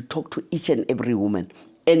 You talk to each and every woman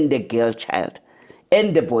and the girl child.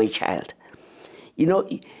 and the boy child. You know,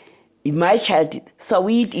 my child,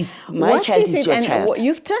 Sawit is my What child is is it? your child.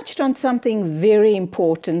 You've touched on something very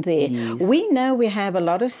important there. Yes. We know we have a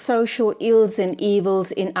lot of social ills and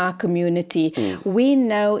evils in our community. We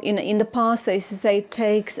know in the past they used to say it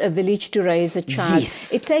takes a village to raise a child.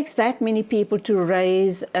 Yes. It takes that many people to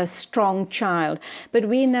raise a strong child. But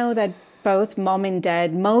we know that both mom and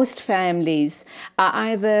dad, most families are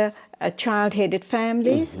either child-headed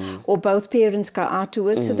families or both parents go out to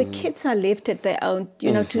work. So the kids are left at their own,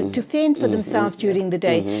 you know, to fend for themselves during the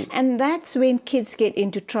day. And that's when kids get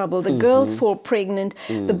into trouble. The girls fall pregnant,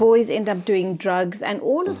 the boys end up doing drugs and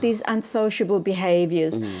all of these unsociable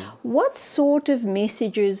behaviors. What sort of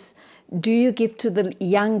messages do you give to the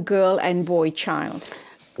young girl and boy child?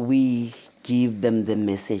 We give them the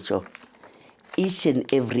message of each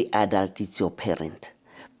and every adult is your parent.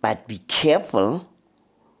 But be careful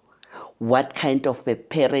what kind of a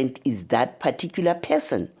parent is that particular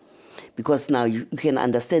person. Because now you can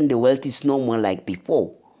understand the world is no more like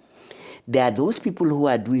before. There are those people who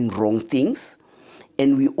are doing wrong things,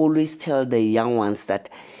 and we always tell the young ones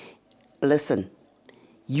that, listen,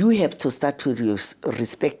 you have to start to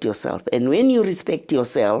respect yourself. And when you respect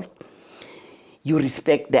yourself, you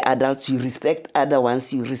respect the adults, you respect other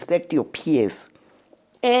ones, you respect your peers.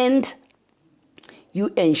 And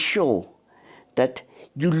you ensure that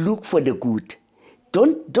you look for the good.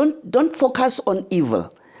 Don't focus on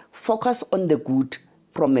evil. Focus on the good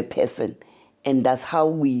from a person. And that's how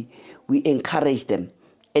we encourage them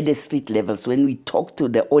at the street levels when we talk to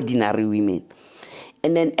the ordinary women.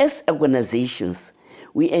 And then as organizations,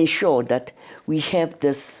 we ensure that we have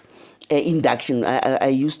this induction. I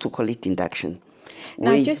used to call it induction.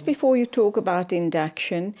 Now, just before you talk about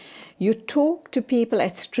induction, you talk to people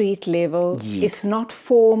at street level. Yes. It's not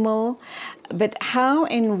formal, but how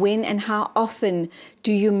and when and how often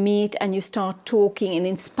do you meet and you start talking and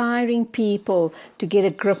inspiring people to get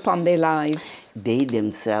a grip on their lives? They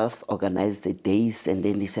themselves organize the days, and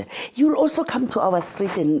then they say, you'll also come to our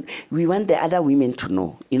street and we want the other women to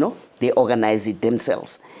know, you know? They organize it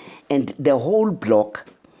themselves. And the whole block,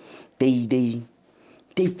 they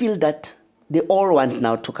feel that they all want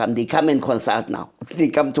now to come. They come and consult now. They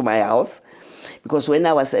come to my house. Because when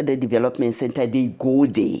I was at the development center, they go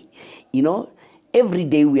there. You know, every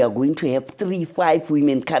day we are going to have 3-5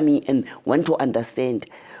 women coming and want to understand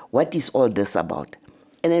what is all this about.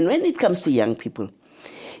 And then when it comes to young people,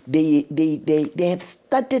 they have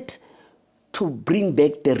started to bring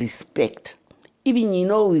back the respect. Even, you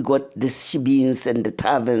know, we got the shebeens and the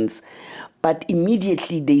taverns, but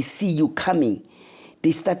immediately they see you coming. They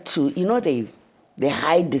start to, you know, they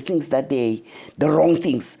hide the things that the wrong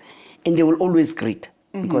things, and they will always greet.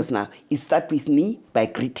 Because now it starts with me by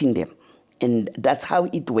greeting them. And that's how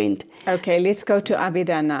it went. Okay, let's go to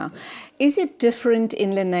Abedha now. Is it different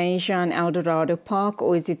in Lenasia and Eldorado Park,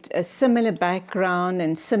 or is it a similar background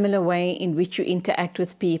and similar way in which you interact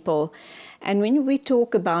with people? And when we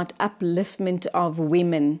talk about upliftment of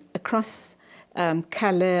women across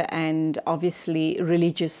color and obviously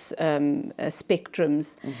religious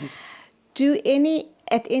spectrums,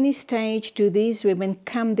 at any stage do these women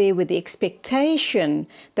come there with the expectation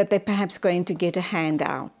that they're perhaps going to get a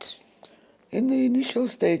handout? In the initial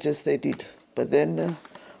stages they did, but then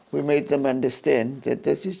we made them understand that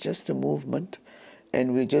this is just a movement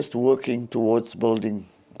and we're just working towards building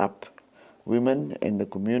up women in the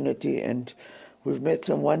community, and we've met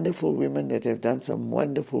some wonderful women that have done some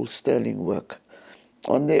wonderful sterling work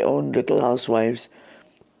on their own, little housewives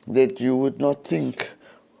that you would not think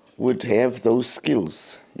would have those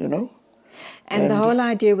skills, you know. And the whole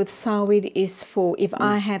idea with Sawid is for, if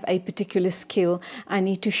I have a particular skill, I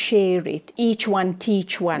need to share it. Each one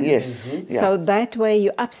teach one. Yes. So that way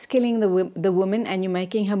you're upskilling the woman and you're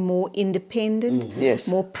making her more independent, Yes.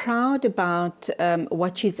 more proud about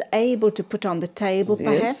what she's able to put on the table,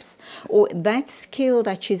 perhaps, or that skill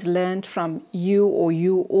that she's learned from you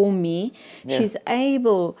or me, she's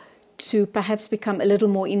able to perhaps become a little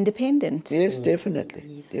more independent. Yes,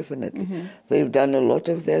 definitely, definitely. They've done a lot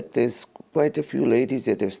of that. There's quite a few ladies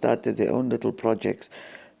that have started their own little projects.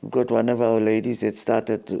 We've got one of our ladies that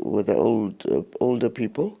started with the older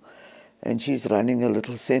people, and she's running a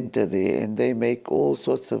little center there, and they make all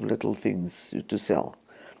sorts of little things to sell.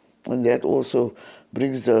 And that also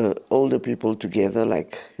brings the older people together,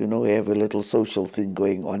 like, you know, we have a little social thing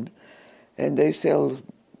going on, and they sell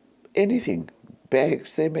anything.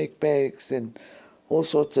 Bags, they make bags and all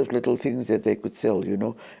sorts of little things that they could sell, you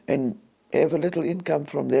know. And have a little income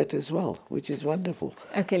from that as well, which is wonderful.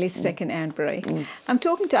 Okay, let's take an ad break. I'm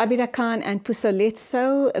talking to Abedha Khan and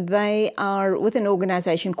Puseletso. They are with an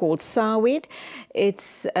organization called SAWID.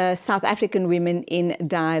 It's South African Women in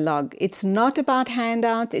Dialogue. It's not about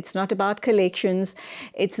handouts. It's not about collections.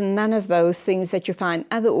 It's none of those things that you find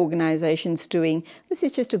other organizations doing. This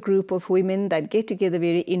is just a group of women that get together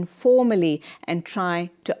very informally and try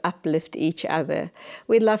to uplift each other.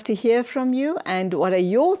 We'd love to hear from you. And what are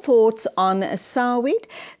your thoughts on SAWID?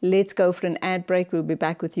 Let's go for an ad break. We'll be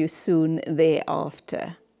back with you soon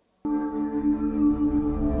thereafter.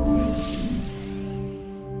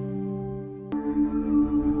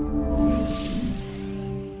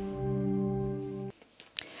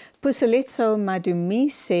 Puseletso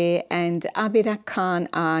Madumise and Abedha Khan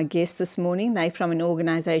are our guests this morning. They're from an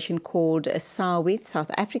organization called SAWID,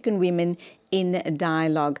 South African Women in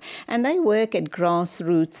Dialogue, and they work at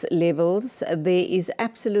grassroots levels. There is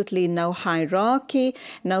absolutely no hierarchy,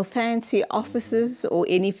 no fancy offices or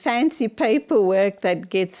any fancy paperwork that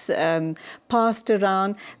gets passed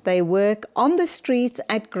around. They work on the streets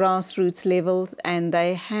at grassroots levels, and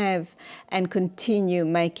they have and continue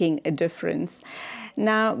making a difference.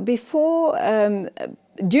 Now,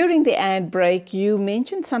 during the ad break, you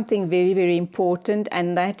mentioned something very, very important,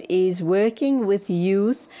 and that is working with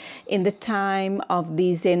youth in the time of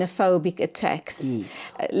these xenophobic attacks.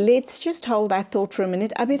 Let's just hold that thought for a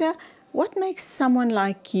minute. Abedha, what makes someone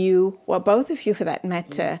like you, well, both of you for that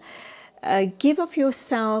matter, give of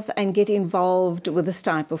yourself and get involved with this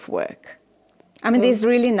type of work? I mean, there's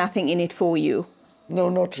really nothing in it for you. No,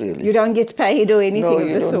 not really. You don't get paid or anything of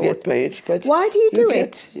the sort? No, you don't get paid. But why do you do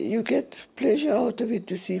it? You get pleasure out of it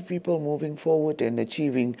to see people moving forward and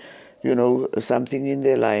achieving, you know, something in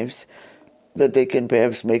their lives that they can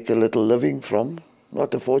perhaps make a little living from.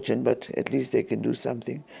 Not a fortune, but at least they can do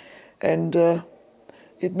something. And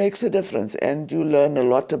it makes a difference. And you learn a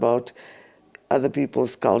lot about other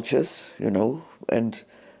people's cultures, you know, and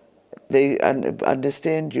they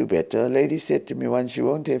understand you better. A lady said to me once, "You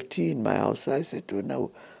won't have tea in my house." I said to her,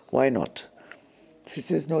 "No, why not?" She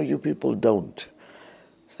says, "No, you people don't."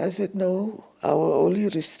 So I said, "No, our only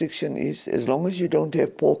restriction is as long as you don't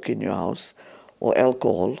have pork in your house or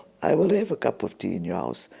alcohol, I will have a cup of tea in your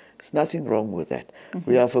house. There's nothing wrong with that.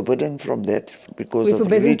 We are forbidden from that because We're of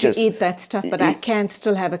forbidden religious... to eat that stuff, but I can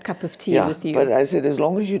still have a cup of tea with you." But I said, as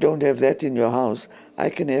long as you don't have that in your house, I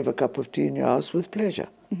can have a cup of tea in your house with pleasure.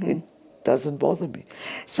 It doesn't bother me.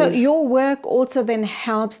 So your work also then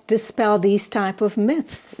helps dispel these type of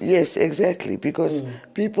myths. Yes, exactly, because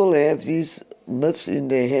people have these myths in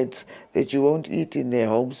their heads that you won't eat in their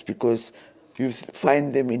homes because you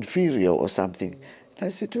find them inferior or something. And I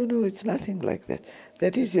said, no, it's nothing like that.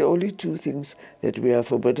 That is the only two things that we are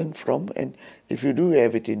forbidden from, and if you do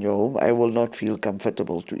have it in your home, I will not feel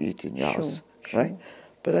comfortable to eat in your house, right?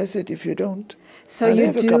 But I said, if you don't, so I'll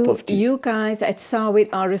have a cup of tea. You guys at SAWID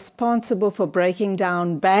are responsible for breaking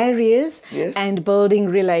down barriers and building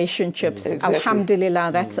relationships. Exactly.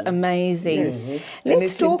 Alhamdulillah, that's amazing. Yes.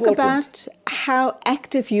 Let's talk about how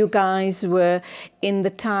active you guys were in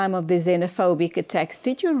the time of the xenophobic attacks.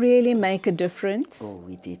 Did you really make a difference? Oh,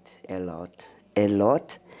 we did a lot. A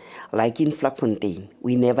lot. Like in Vlakfontein,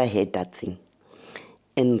 we never had that thing.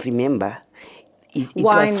 And remember, it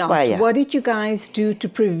Why was not? fire. What did you guys do to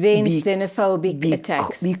prevent xenophobic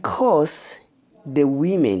attacks? Because the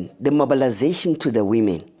women, the mobilization to the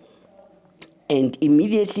women, and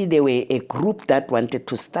immediately there were a group that wanted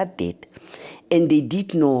to start that, and they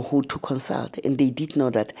did know who to consult, and they did know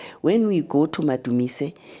that when we go to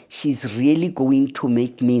Madumise, she's really going to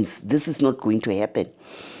make means. This is not going to happen.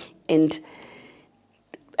 And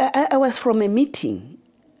I was from a meeting.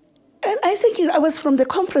 And I think I was from the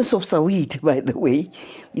conference of SAWID, by the way.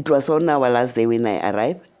 It was on our last day when I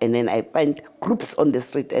arrived, and then I find groups on the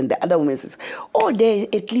street, and the other woman says, "Oh,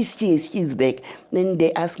 at least she's back." Then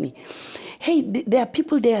they ask me, "Hey, there are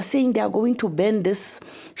people they are saying they are going to ban these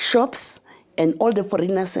shops and all the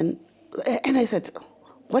foreigners." And I said,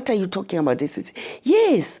 "What are you talking about?" They said,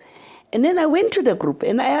 "Yes." And then I went to the group,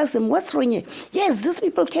 and I asked them, "What's wrong here?" "Yes, these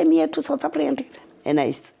people came here to South Africa." And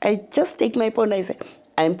I just take my phone, I said,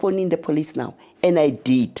 "I'm phoning the police now." And I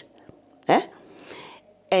did.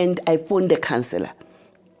 And I phoned the councillor.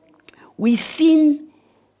 Within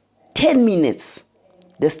 10 minutes,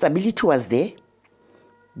 the stability was there,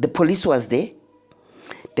 the police was there,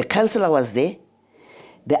 the councillor was there,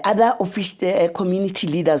 the other community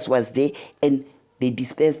leaders was there, and they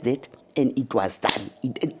dispersed it, and it was done.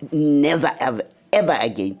 It never, ever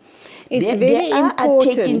again. It's very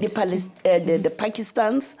important. Attacking the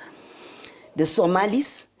Pakistans, the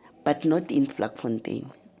Somalis, but not in Vlakfontein.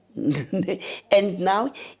 And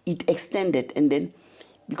now it extended, and then,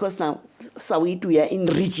 because now Soweto, we are in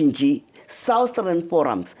Region G, Southern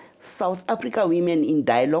Forums, South Africa Women in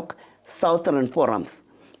Dialogue, Southern Forums.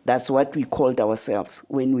 That's what we called ourselves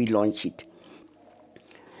when we launched it.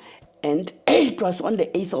 And it was on the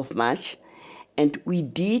 8th of March, and we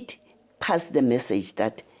did pass the message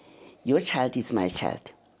that your child is my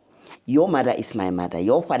child, your mother is my mother,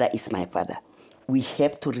 your father is my father. We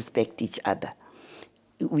have to respect each other.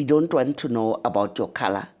 We don't want to know about your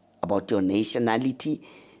color, about your nationality,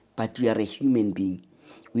 but we are a human being.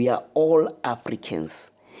 We are all Africans.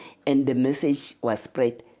 And the message was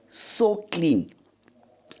spread so clean,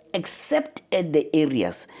 except at the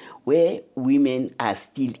areas where women are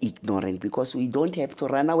still ignorant, because we don't have to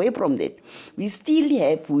run away from that. We still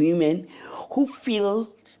have women who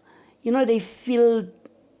feel, they feel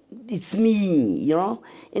it's me,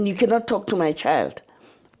 and you cannot talk to my child.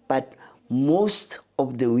 But most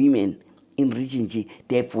of the women in Region G,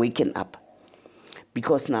 they have waken up,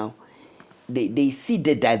 because now they see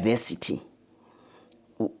the diversity.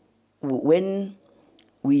 When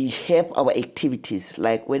we have our activities,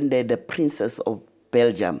 like when the Princess of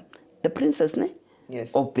Belgium, the Princess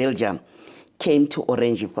Yes. of Belgium came to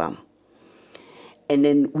Orange Farm. And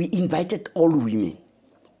then we invited all women.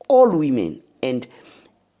 And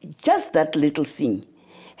just that little thing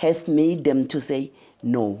have made them to say,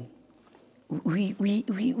 no, we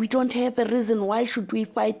don't have a reason why should we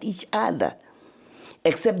fight each other,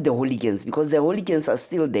 except the hooligans, because the hooligans are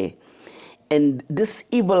still there. And this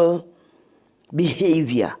evil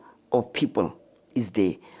behavior of people is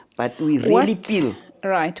there. But we really feel...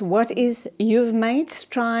 Right. You've made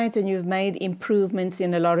strides and you've made improvements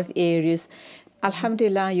in a lot of areas.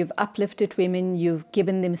 Alhamdulillah, you've uplifted women, you've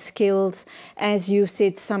given them skills. As you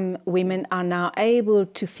said, some women are now able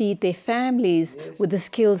to feed their families with the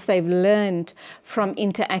skills they've learned from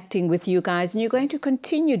interacting with you guys. And you're going to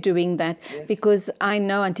continue doing that because I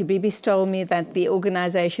know Auntie Bibi's told me that the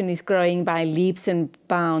organization is growing by leaps and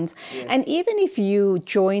bounds. And even if you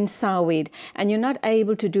join SAWID and you're not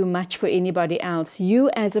able to do much for anybody else, you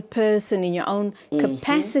as a person in your own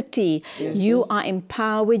capacity, you are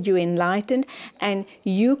empowered, you're enlightened, and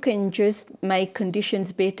you can just make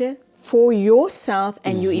conditions better for yourself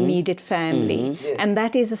and your immediate family. And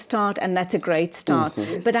that is a start, and that's a great start.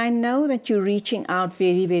 But I know that you're reaching out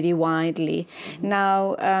very, very widely.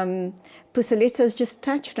 Now, Puseletso's just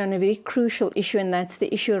touched on a very crucial issue, and that's the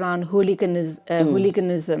issue around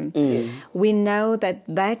hooliganism. We know that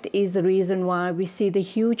that is the reason why we see the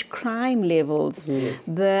huge crime levels,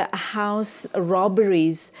 the house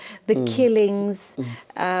robberies, the killings,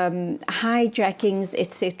 hijackings,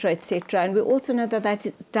 etc., etc. And we also know that that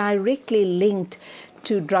is directly linked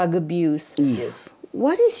to drug abuse.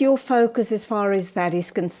 What is your focus as far as that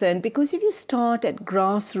is concerned? Because if you start at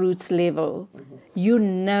grassroots level, you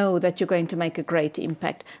know that you're going to make a great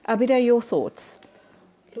impact. Abedha, your thoughts?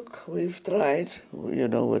 Look, we've tried,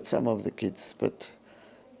 with some of the kids, but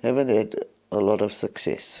haven't had a lot of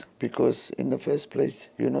success because in the first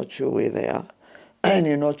place, you're not sure where they are and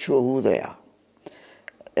you're not sure who they are.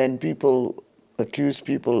 And people accuse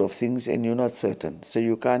people of things and you're not certain. So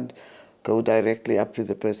you can't go directly up to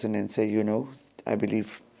the person and say, I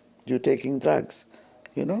believe you're taking drugs,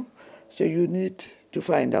 So you need to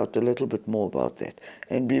find out a little bit more about that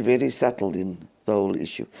and be very subtle in the whole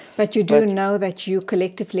issue. But you do know that you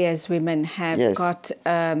collectively as women have got,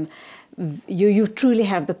 you truly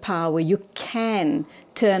have the power. You can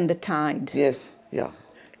turn the tide. Yes,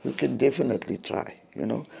 you can definitely try,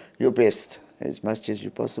 your best as much as you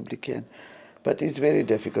possibly can. But it's very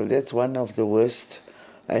difficult. That's one of the worst,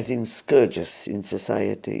 I think, scourges in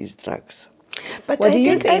society is drugs. But what do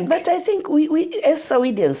you think? But I think we as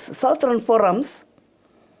Saweedians, Southern Forums,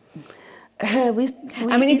 I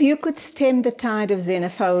mean, if you could stem the tide of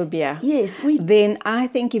xenophobia, then I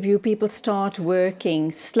think if you people start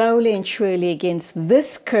working slowly and surely against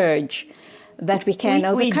this scourge, that we can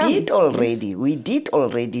overcome. We did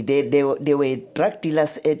already. There were drug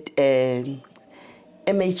dealers at MH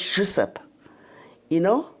Jusap.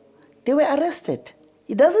 They were arrested.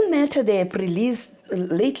 It doesn't matter, they have released,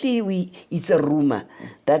 lately it's a rumor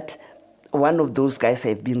that one of those guys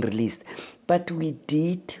have been released. But we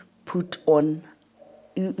did put on,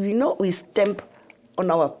 we stamp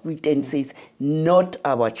on our feet and says, not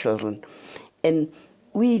our children. And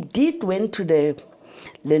we did went to the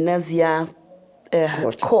Lenasia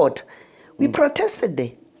court. We protested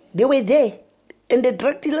there. They were there. And the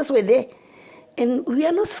drug dealers were there. And we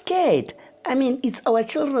are not scared. I mean, it's our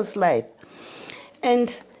children's life.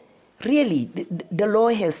 And really, the law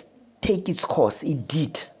has taken its course. It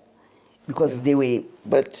did. Because they were...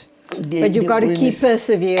 But But you've got to keep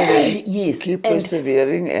persevering. Yes. Keep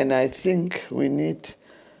persevering, and I think we need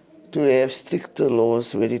to have stricter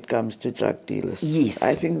laws when it comes to drug dealers. Yes.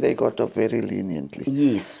 I think they got off very leniently.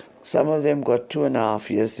 Yes. Some of them got 2.5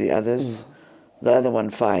 years, the other one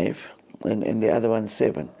 5, and the other one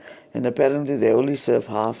 7. And apparently they only serve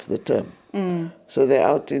half the term. So they're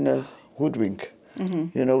out in a hoodwink.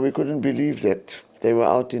 You know, we couldn't believe that they were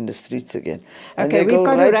out in the streets again. And Okay, they we've go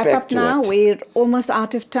got right to wrap back up to now. it. We're almost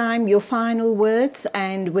out of time. Your final words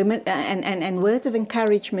and women and words of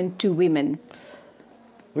encouragement to women.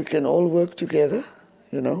 We can all work together,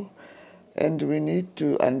 you know, and we need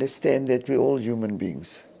to understand that we're all human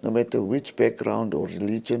beings, no matter which background or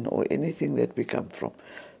religion or anything that we come from.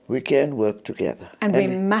 We can work together. And we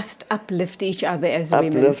must uplift each other as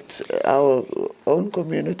women. Uplift our own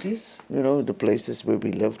communities, you know, the places where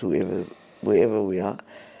we live, wherever we are.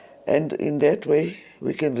 And in that way,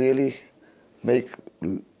 we can really make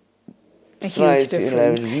strides in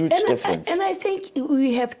a huge difference. And I think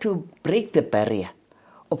we have to break the barrier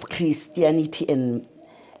of Christianity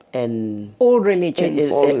and all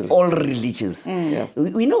religions. all religions. Yeah.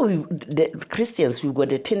 We know the Christians, we've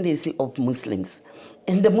got a tendency of Muslims.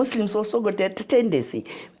 And the Muslims also got that tendency.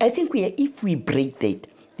 I think if we break that,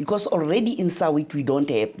 because already in Sawit we don't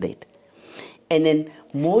have that. And then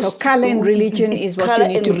so color and religion is what you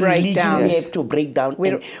need to break down. We have to break down.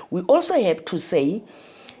 And we also have to say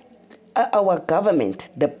our government,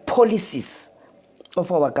 the policies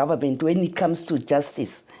of our government when it comes to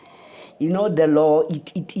justice, you know, the law,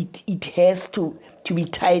 it has to be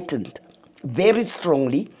tightened very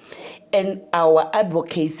strongly, and our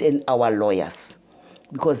advocates and our lawyers,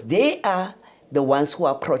 because they are the ones who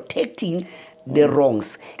are protecting the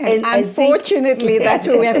wrongs. And unfortunately, that's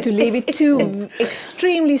where we have to leave it. Two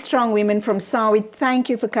extremely strong women from Sawit. Thank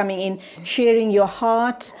you for coming in, sharing your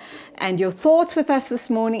heart and your thoughts with us this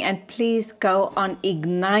morning, and please go on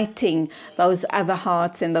igniting those other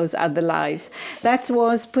hearts and those other lives. That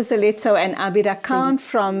was Puseletso and Abedha Khan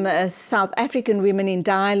from South African Women in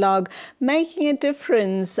Dialogue, making a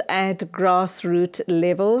difference at grassroots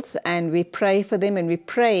levels, and we pray for them and we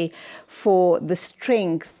pray for the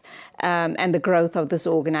strength and the growth of this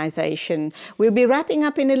organization. We'll be wrapping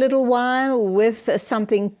up in a little while with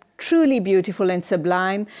something truly beautiful and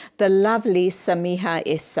sublime, the lovely Sameeha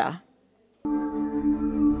Essa.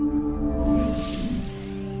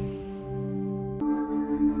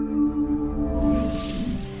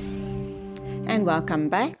 And welcome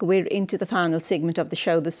back. We're into the final segment of the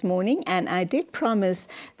show this morning, and I did promise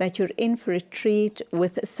that you're in for a treat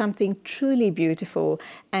with something truly beautiful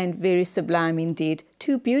and very sublime indeed.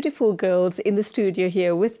 Two beautiful girls in the studio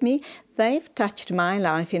here with me. They've touched my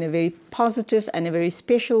life in a very positive and a very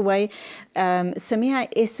special way. Sameeha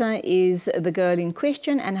Essa is the girl in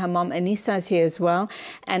question, and her mom Anissa is here as well.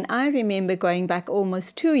 And I remember going back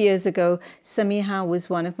almost 2 years ago, Sameeha was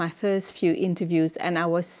one of my first few interviews, and I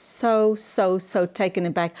was so taken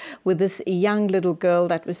aback with this young little girl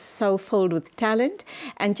that was so filled with talent,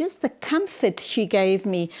 and just the comfort she gave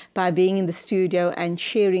me by being in the studio and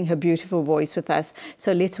sharing her beautiful voice with us.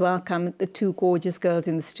 So let's welcome the two gorgeous girls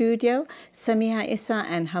in the studio, Sameeha Essa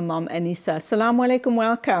and her mom Anissa. Assalamu alaikum,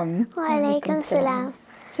 welcome. Wa alaikum salam.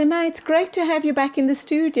 Sameeha, it's great to have you back in the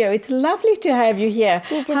studio. It's lovely to have you here.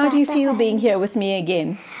 How do you feel being here with me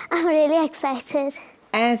again? I'm really excited.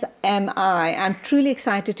 As am I. I'm truly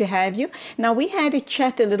excited to have you. Now, we had a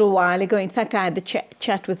chat a little while ago. In fact, I had the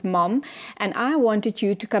chat with Mom, and I wanted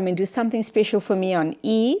you to come and do something special for me on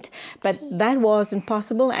Eid, but that wasn't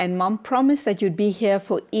possible, and Mom promised that you'd be here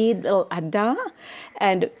for Eid al-Adha,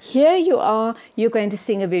 and here you are. You're going to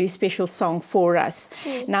sing a very special song for us.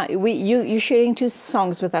 Now, you're sharing 2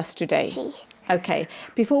 songs with us today. Okay,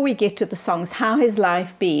 before we get to the songs, how has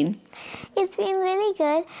life been? It's been really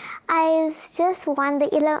good. I've just won the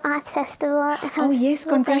Ilam Arts Festival. Oh yes,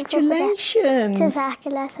 congratulations.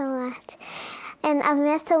 Jazakallah so much. And I've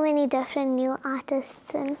met so many different new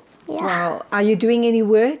artists. And yeah. Wow. Are you doing any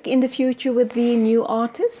work in the future with the new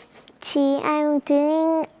artists? I'm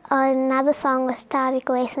doing another song with Tariq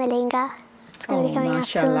Wais Malinga. Oh,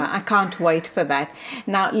 mashallah. I can't wait for that.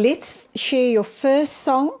 Now, let's share your first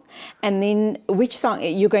song, and then which song?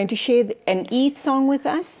 You're going to share an Eid song with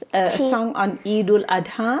us, a song on Eid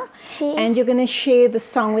al-Adha, and you're going to share the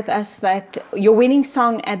song with us that your winning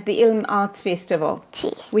song at the Ilm Arts Festival.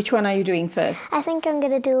 Which one are you doing first? I think I'm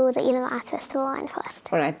going to do the Ilm Arts Festival one first.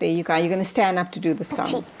 All right, there you go. You're going to stand up to do the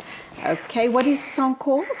song. Okay, what is the song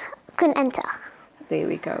called? Kun Anta. There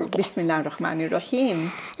we go. Bismillah ar-Rahman ar-Rahim.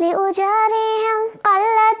 لأجاريهم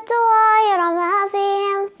قلدت غير ما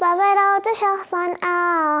فيهم فبرأت شخصا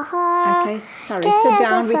آخر. Okay, sorry, sit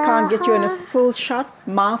down. We can't get you in a full shot.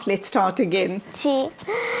 Marv, let's start again.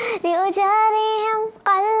 لأجاريهم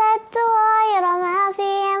قلدت غير ما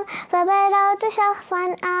فيهم فبرأت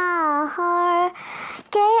شخصا آخر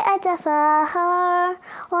كي أتفاخر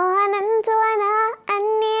وظننت أنا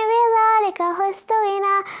أني بذلك فزت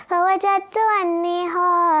غنى فوجدت أني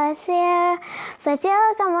خاسر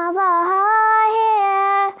فتلك مظاهر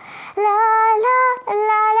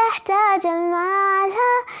لا نحتاج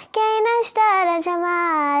المالها كي نشتري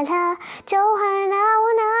جمالها جوهرنا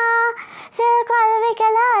هنا في القلب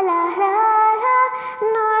لا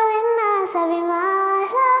نرضي الناس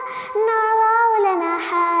بمالها نرضى لنا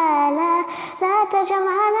حالها ذات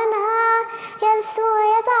جمالنا يسوع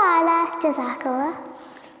يتعالى جزاك الله.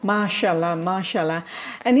 Mashallah, mashallah.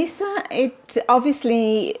 Anissa, it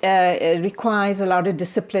obviously requires a lot of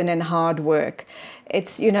discipline and hard work.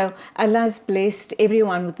 It's, you know, Allah's blessed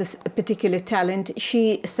everyone with this particular talent.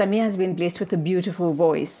 Sameeha has been blessed with a beautiful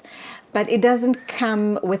voice, but it doesn't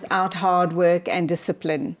come without hard work and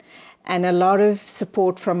discipline and a lot of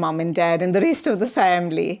support from mom and dad and the rest of the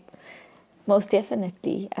family. Most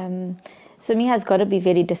definitely. Sameeha's got to be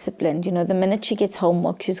very disciplined. You know, the minute she gets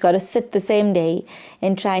homework, she's got to sit the same day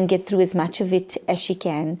and try and get through as much of it as she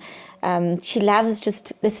can. She loves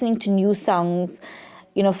just listening to new songs,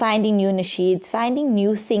 you know, finding new nasheeds, finding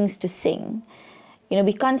new things to sing. You know,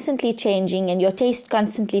 we're constantly changing and your taste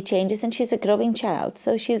constantly changes, and she's a growing child.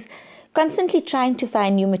 So she's constantly trying to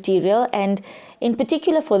find new material, and in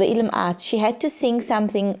particular for the Ilm Arts, she had to sing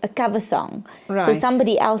something, a cover song. Right. So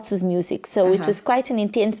somebody else's music. So it was quite an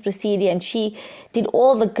intense procedure, and she did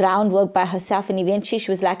all the groundwork by herself, and eventually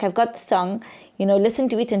she was like, I've got the song, you know, listen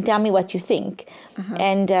to it and tell me what you think.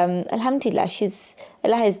 And alhamdulillah,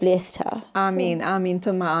 Allah has blessed her. Ameen, Ameen,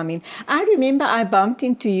 Thumma Ameen. I remember I bumped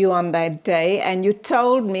into you on that day and you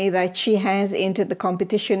told me that she has entered the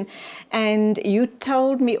competition, and you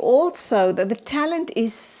told me also that the talent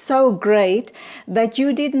is so great that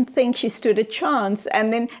you didn't think she stood a chance.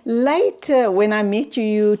 And then later when I met you,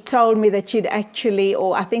 you told me that she'd actually,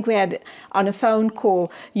 or I think we had on a phone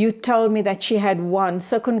call, you told me that she had won.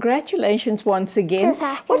 So congratulations once again.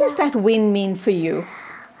 What does that win mean for you?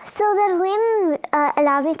 So that win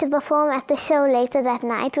allowed me to perform at the show later that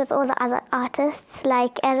night with all the other artists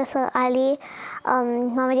like Julie Alli,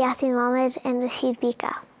 Mohammed Yasin Mohammed and Rashid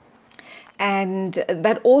Bika. And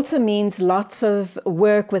that also means lots of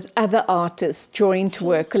work with other artists, joint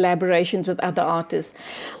work, collaborations with other artists.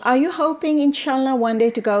 Are you hoping, inshallah, one day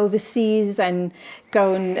to go overseas and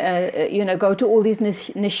go and, you know, go to all these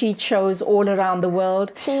nasheed shows all around the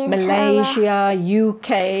world? Malaysia,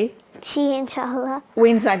 UK? Inshallah.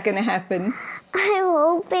 When's that going to happen? I'm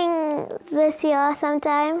hoping this year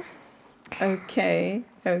sometime. Okay,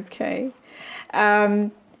 okay.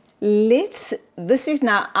 This is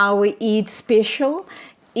now our Eid special.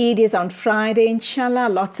 Eid is on Friday, inshallah.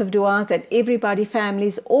 Lots of du'as that everybody,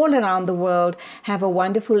 families all around the world have a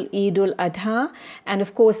wonderful Eid al-Adha. And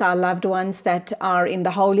of course, our loved ones that are in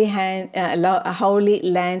the holy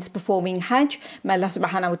lands performing Hajj. May Allah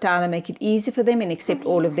subhanahu wa ta'ala make it easy for them and accept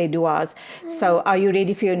all of their du'as. So are you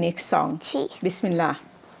ready for your next song? Bismillah.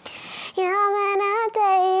 يا من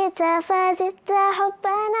أتيت فزدت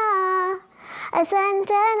حبنا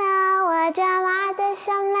أسنتنا وجمعت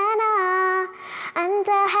شملنا أنت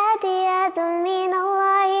هدية من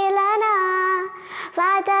الله لنا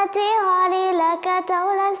فاعتتها لك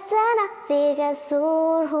طول السنة فيك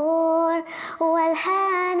السرور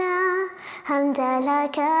والهنا حمد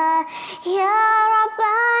لك يا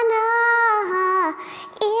ربنا.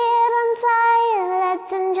 Eid on fire,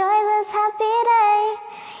 let's enjoy this happy day.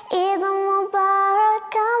 Eid Mubarak,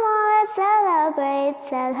 come on, let's celebrate,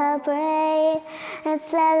 celebrate. Let's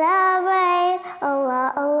celebrate,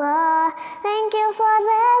 Allah, Allah. Thank you for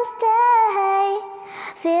this day.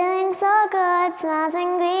 Feeling so good, smiles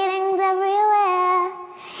and greetings everywhere.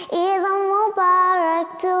 Eid Mubarak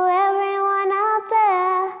to everyone out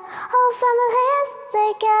there. All families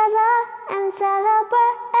together and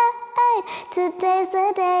celebrate. Today's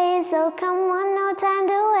the day, so come on, no time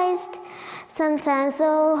to waste. Sometimes the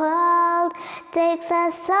world takes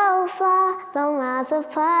us so far, though miles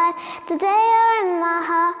apart. Today you're in my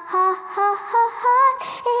heart,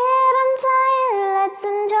 Eid on time, let's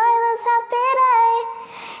enjoy this happy day.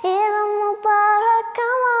 Eid Mubarak,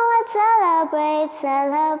 come on, let's celebrate,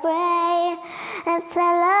 celebrate. Let's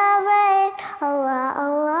celebrate, Allah,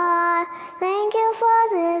 Allah. Thank you for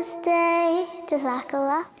this day.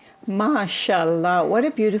 Jazakallah. MashaAllah, what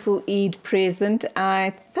a beautiful Eid present.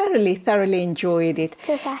 I thoroughly enjoyed it.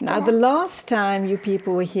 Now, the last time you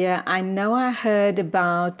people were here, I know I heard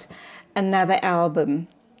about another album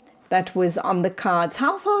that was on the cards.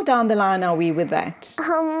 How far down the line are we with that?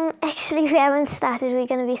 Actually, we haven't started. We're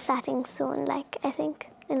going to be starting soon, like, I think.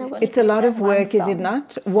 It's a lot of work, is it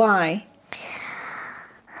not? Why?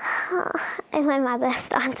 And my mother has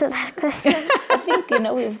to answer that question. I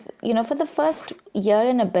think, for the first year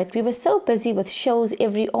and a bit, we were so busy with shows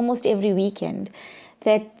almost every weekend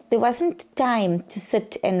that there wasn't time to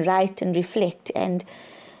sit and write and reflect. And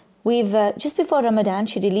we've, just before Ramadan,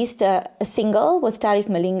 she released a single with Tariq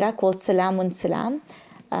Malinga called Salamun Salam.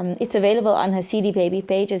 It's available on her CD Baby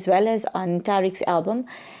page as well as on Tariq's album.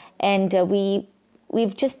 And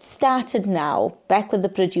we've just started now, back with the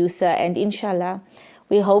producer, and inshallah,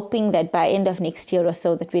 we're hoping that by end of next year or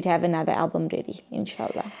so that we'd have another album ready,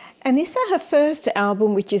 inshallah. And Issa, her first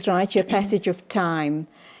album, which is Right Your Passage of Time,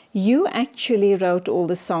 you actually wrote all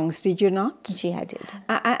the songs, did you not? She did.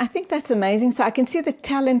 I think that's amazing. So I can see the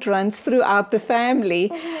talent runs throughout the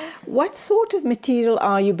family. What sort of material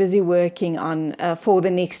are you busy working on for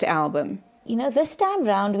the next album? This time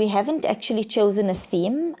round, we haven't actually chosen a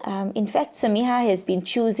theme. In fact, Sameeha has been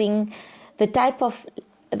choosing the type of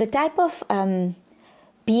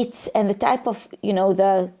beats and the type of,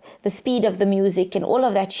 the speed of the music and all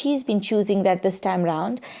of that. She's been choosing that this time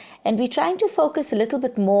round. And we're trying to focus a little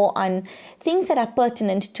bit more on things that are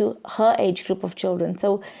pertinent to her age group of children.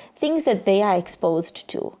 So things that they are exposed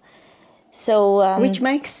to. So, which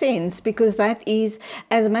makes sense, because that is,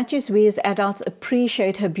 as much as we as adults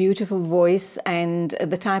appreciate her beautiful voice and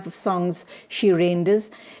the type of songs she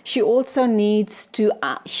renders, she also needs to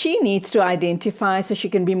identify so she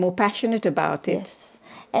can be more passionate about it. Yes.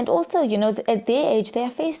 And also, at their age, they are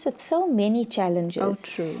faced with so many challenges. Oh,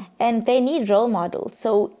 true. And they need role models.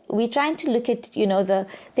 So we're trying to look at,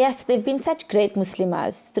 they've been such great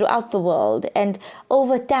Muslimas throughout the world and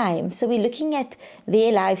over time. So we're looking at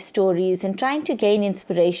their life stories and trying to gain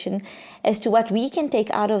inspiration as to what we can take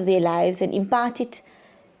out of their lives and impart it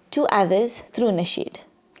to others through nasheed.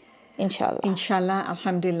 Inshallah. Inshallah,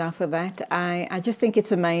 alhamdulillah for that. I just think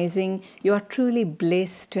it's amazing. You are truly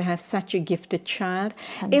blessed to have such a gifted child.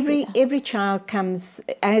 Every child comes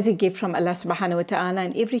as a gift from Allah subhanahu wa ta'ala,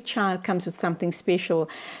 and every child comes with something special.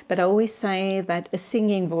 But I always say that a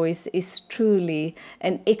singing voice is truly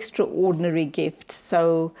an extraordinary gift.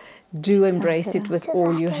 So do embrace it with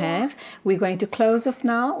all you have. We're going to close off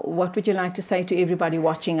now. What would you like to say to everybody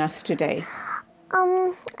watching us today?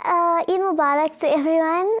 Eid Mubarak to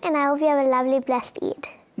everyone, and I hope you have a lovely, blessed Eid.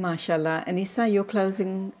 MashaAllah. Anissa, your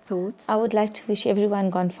closing thoughts? I would like to wish everyone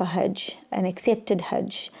gone for Hajj, an accepted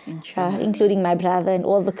Hajj, including my brother and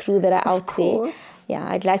all the crew that are out there. Yeah,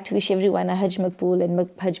 I'd like to wish everyone a Hajj Maqbool and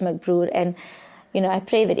Hajj Maqbroor, and I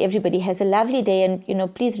pray that everybody has a lovely day, and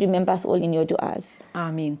please remember us all in your du'as.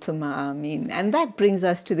 Ameen, thumma ameen. And that brings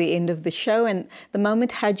us to the end of the show. And the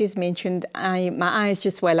moment Hajj is mentioned, my eyes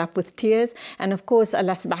just well up with tears. And of course,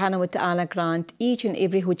 Allah subhanahu wa ta'ala grant each and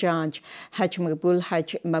every hujjaj Hajj Maqbool,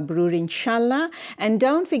 Hajj Mabroor, inshallah. And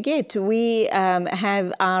don't forget, we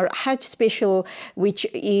have our Hajj special, which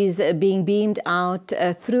is being beamed out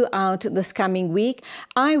throughout this coming week.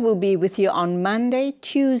 I will be with you on Monday,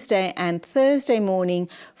 Tuesday, and Thursday morning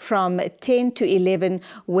from 10 to 11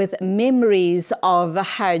 with memories of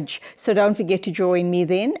Hajj. So don't forget to join me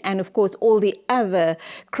then. And of course, all the other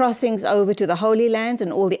crossings over to the Holy Lands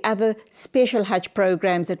and all the other special Hajj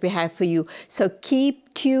programs that we have for you. So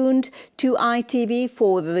keep tuned to ITV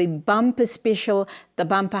for the bumper special, the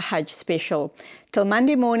bumper Hajj special. Till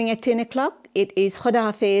Monday morning at 10 o'clock, it is Khuda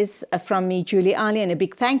Hafiz from me, Julie Alli, and a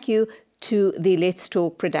big thank you to the Let's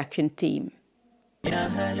Talk production team. يا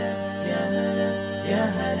هلا يا هلا يا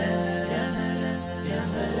هلا يا هلا يا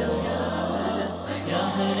هلا يا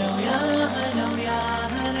هلا يا هلا يا هلا يا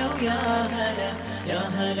هلا يا هلا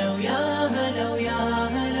يا هلا يا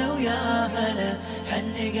هلا يا هلا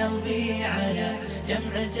حن قلبي على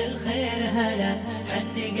جمعة الخير هلا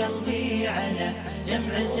حن قلبي على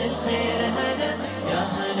جمعة الخير هلا يا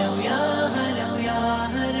هلا يا هلا يا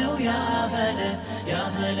هلا يا هلا يا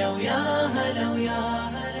هلا يا هلا يا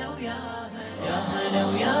هلا يا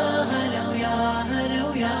هلا يا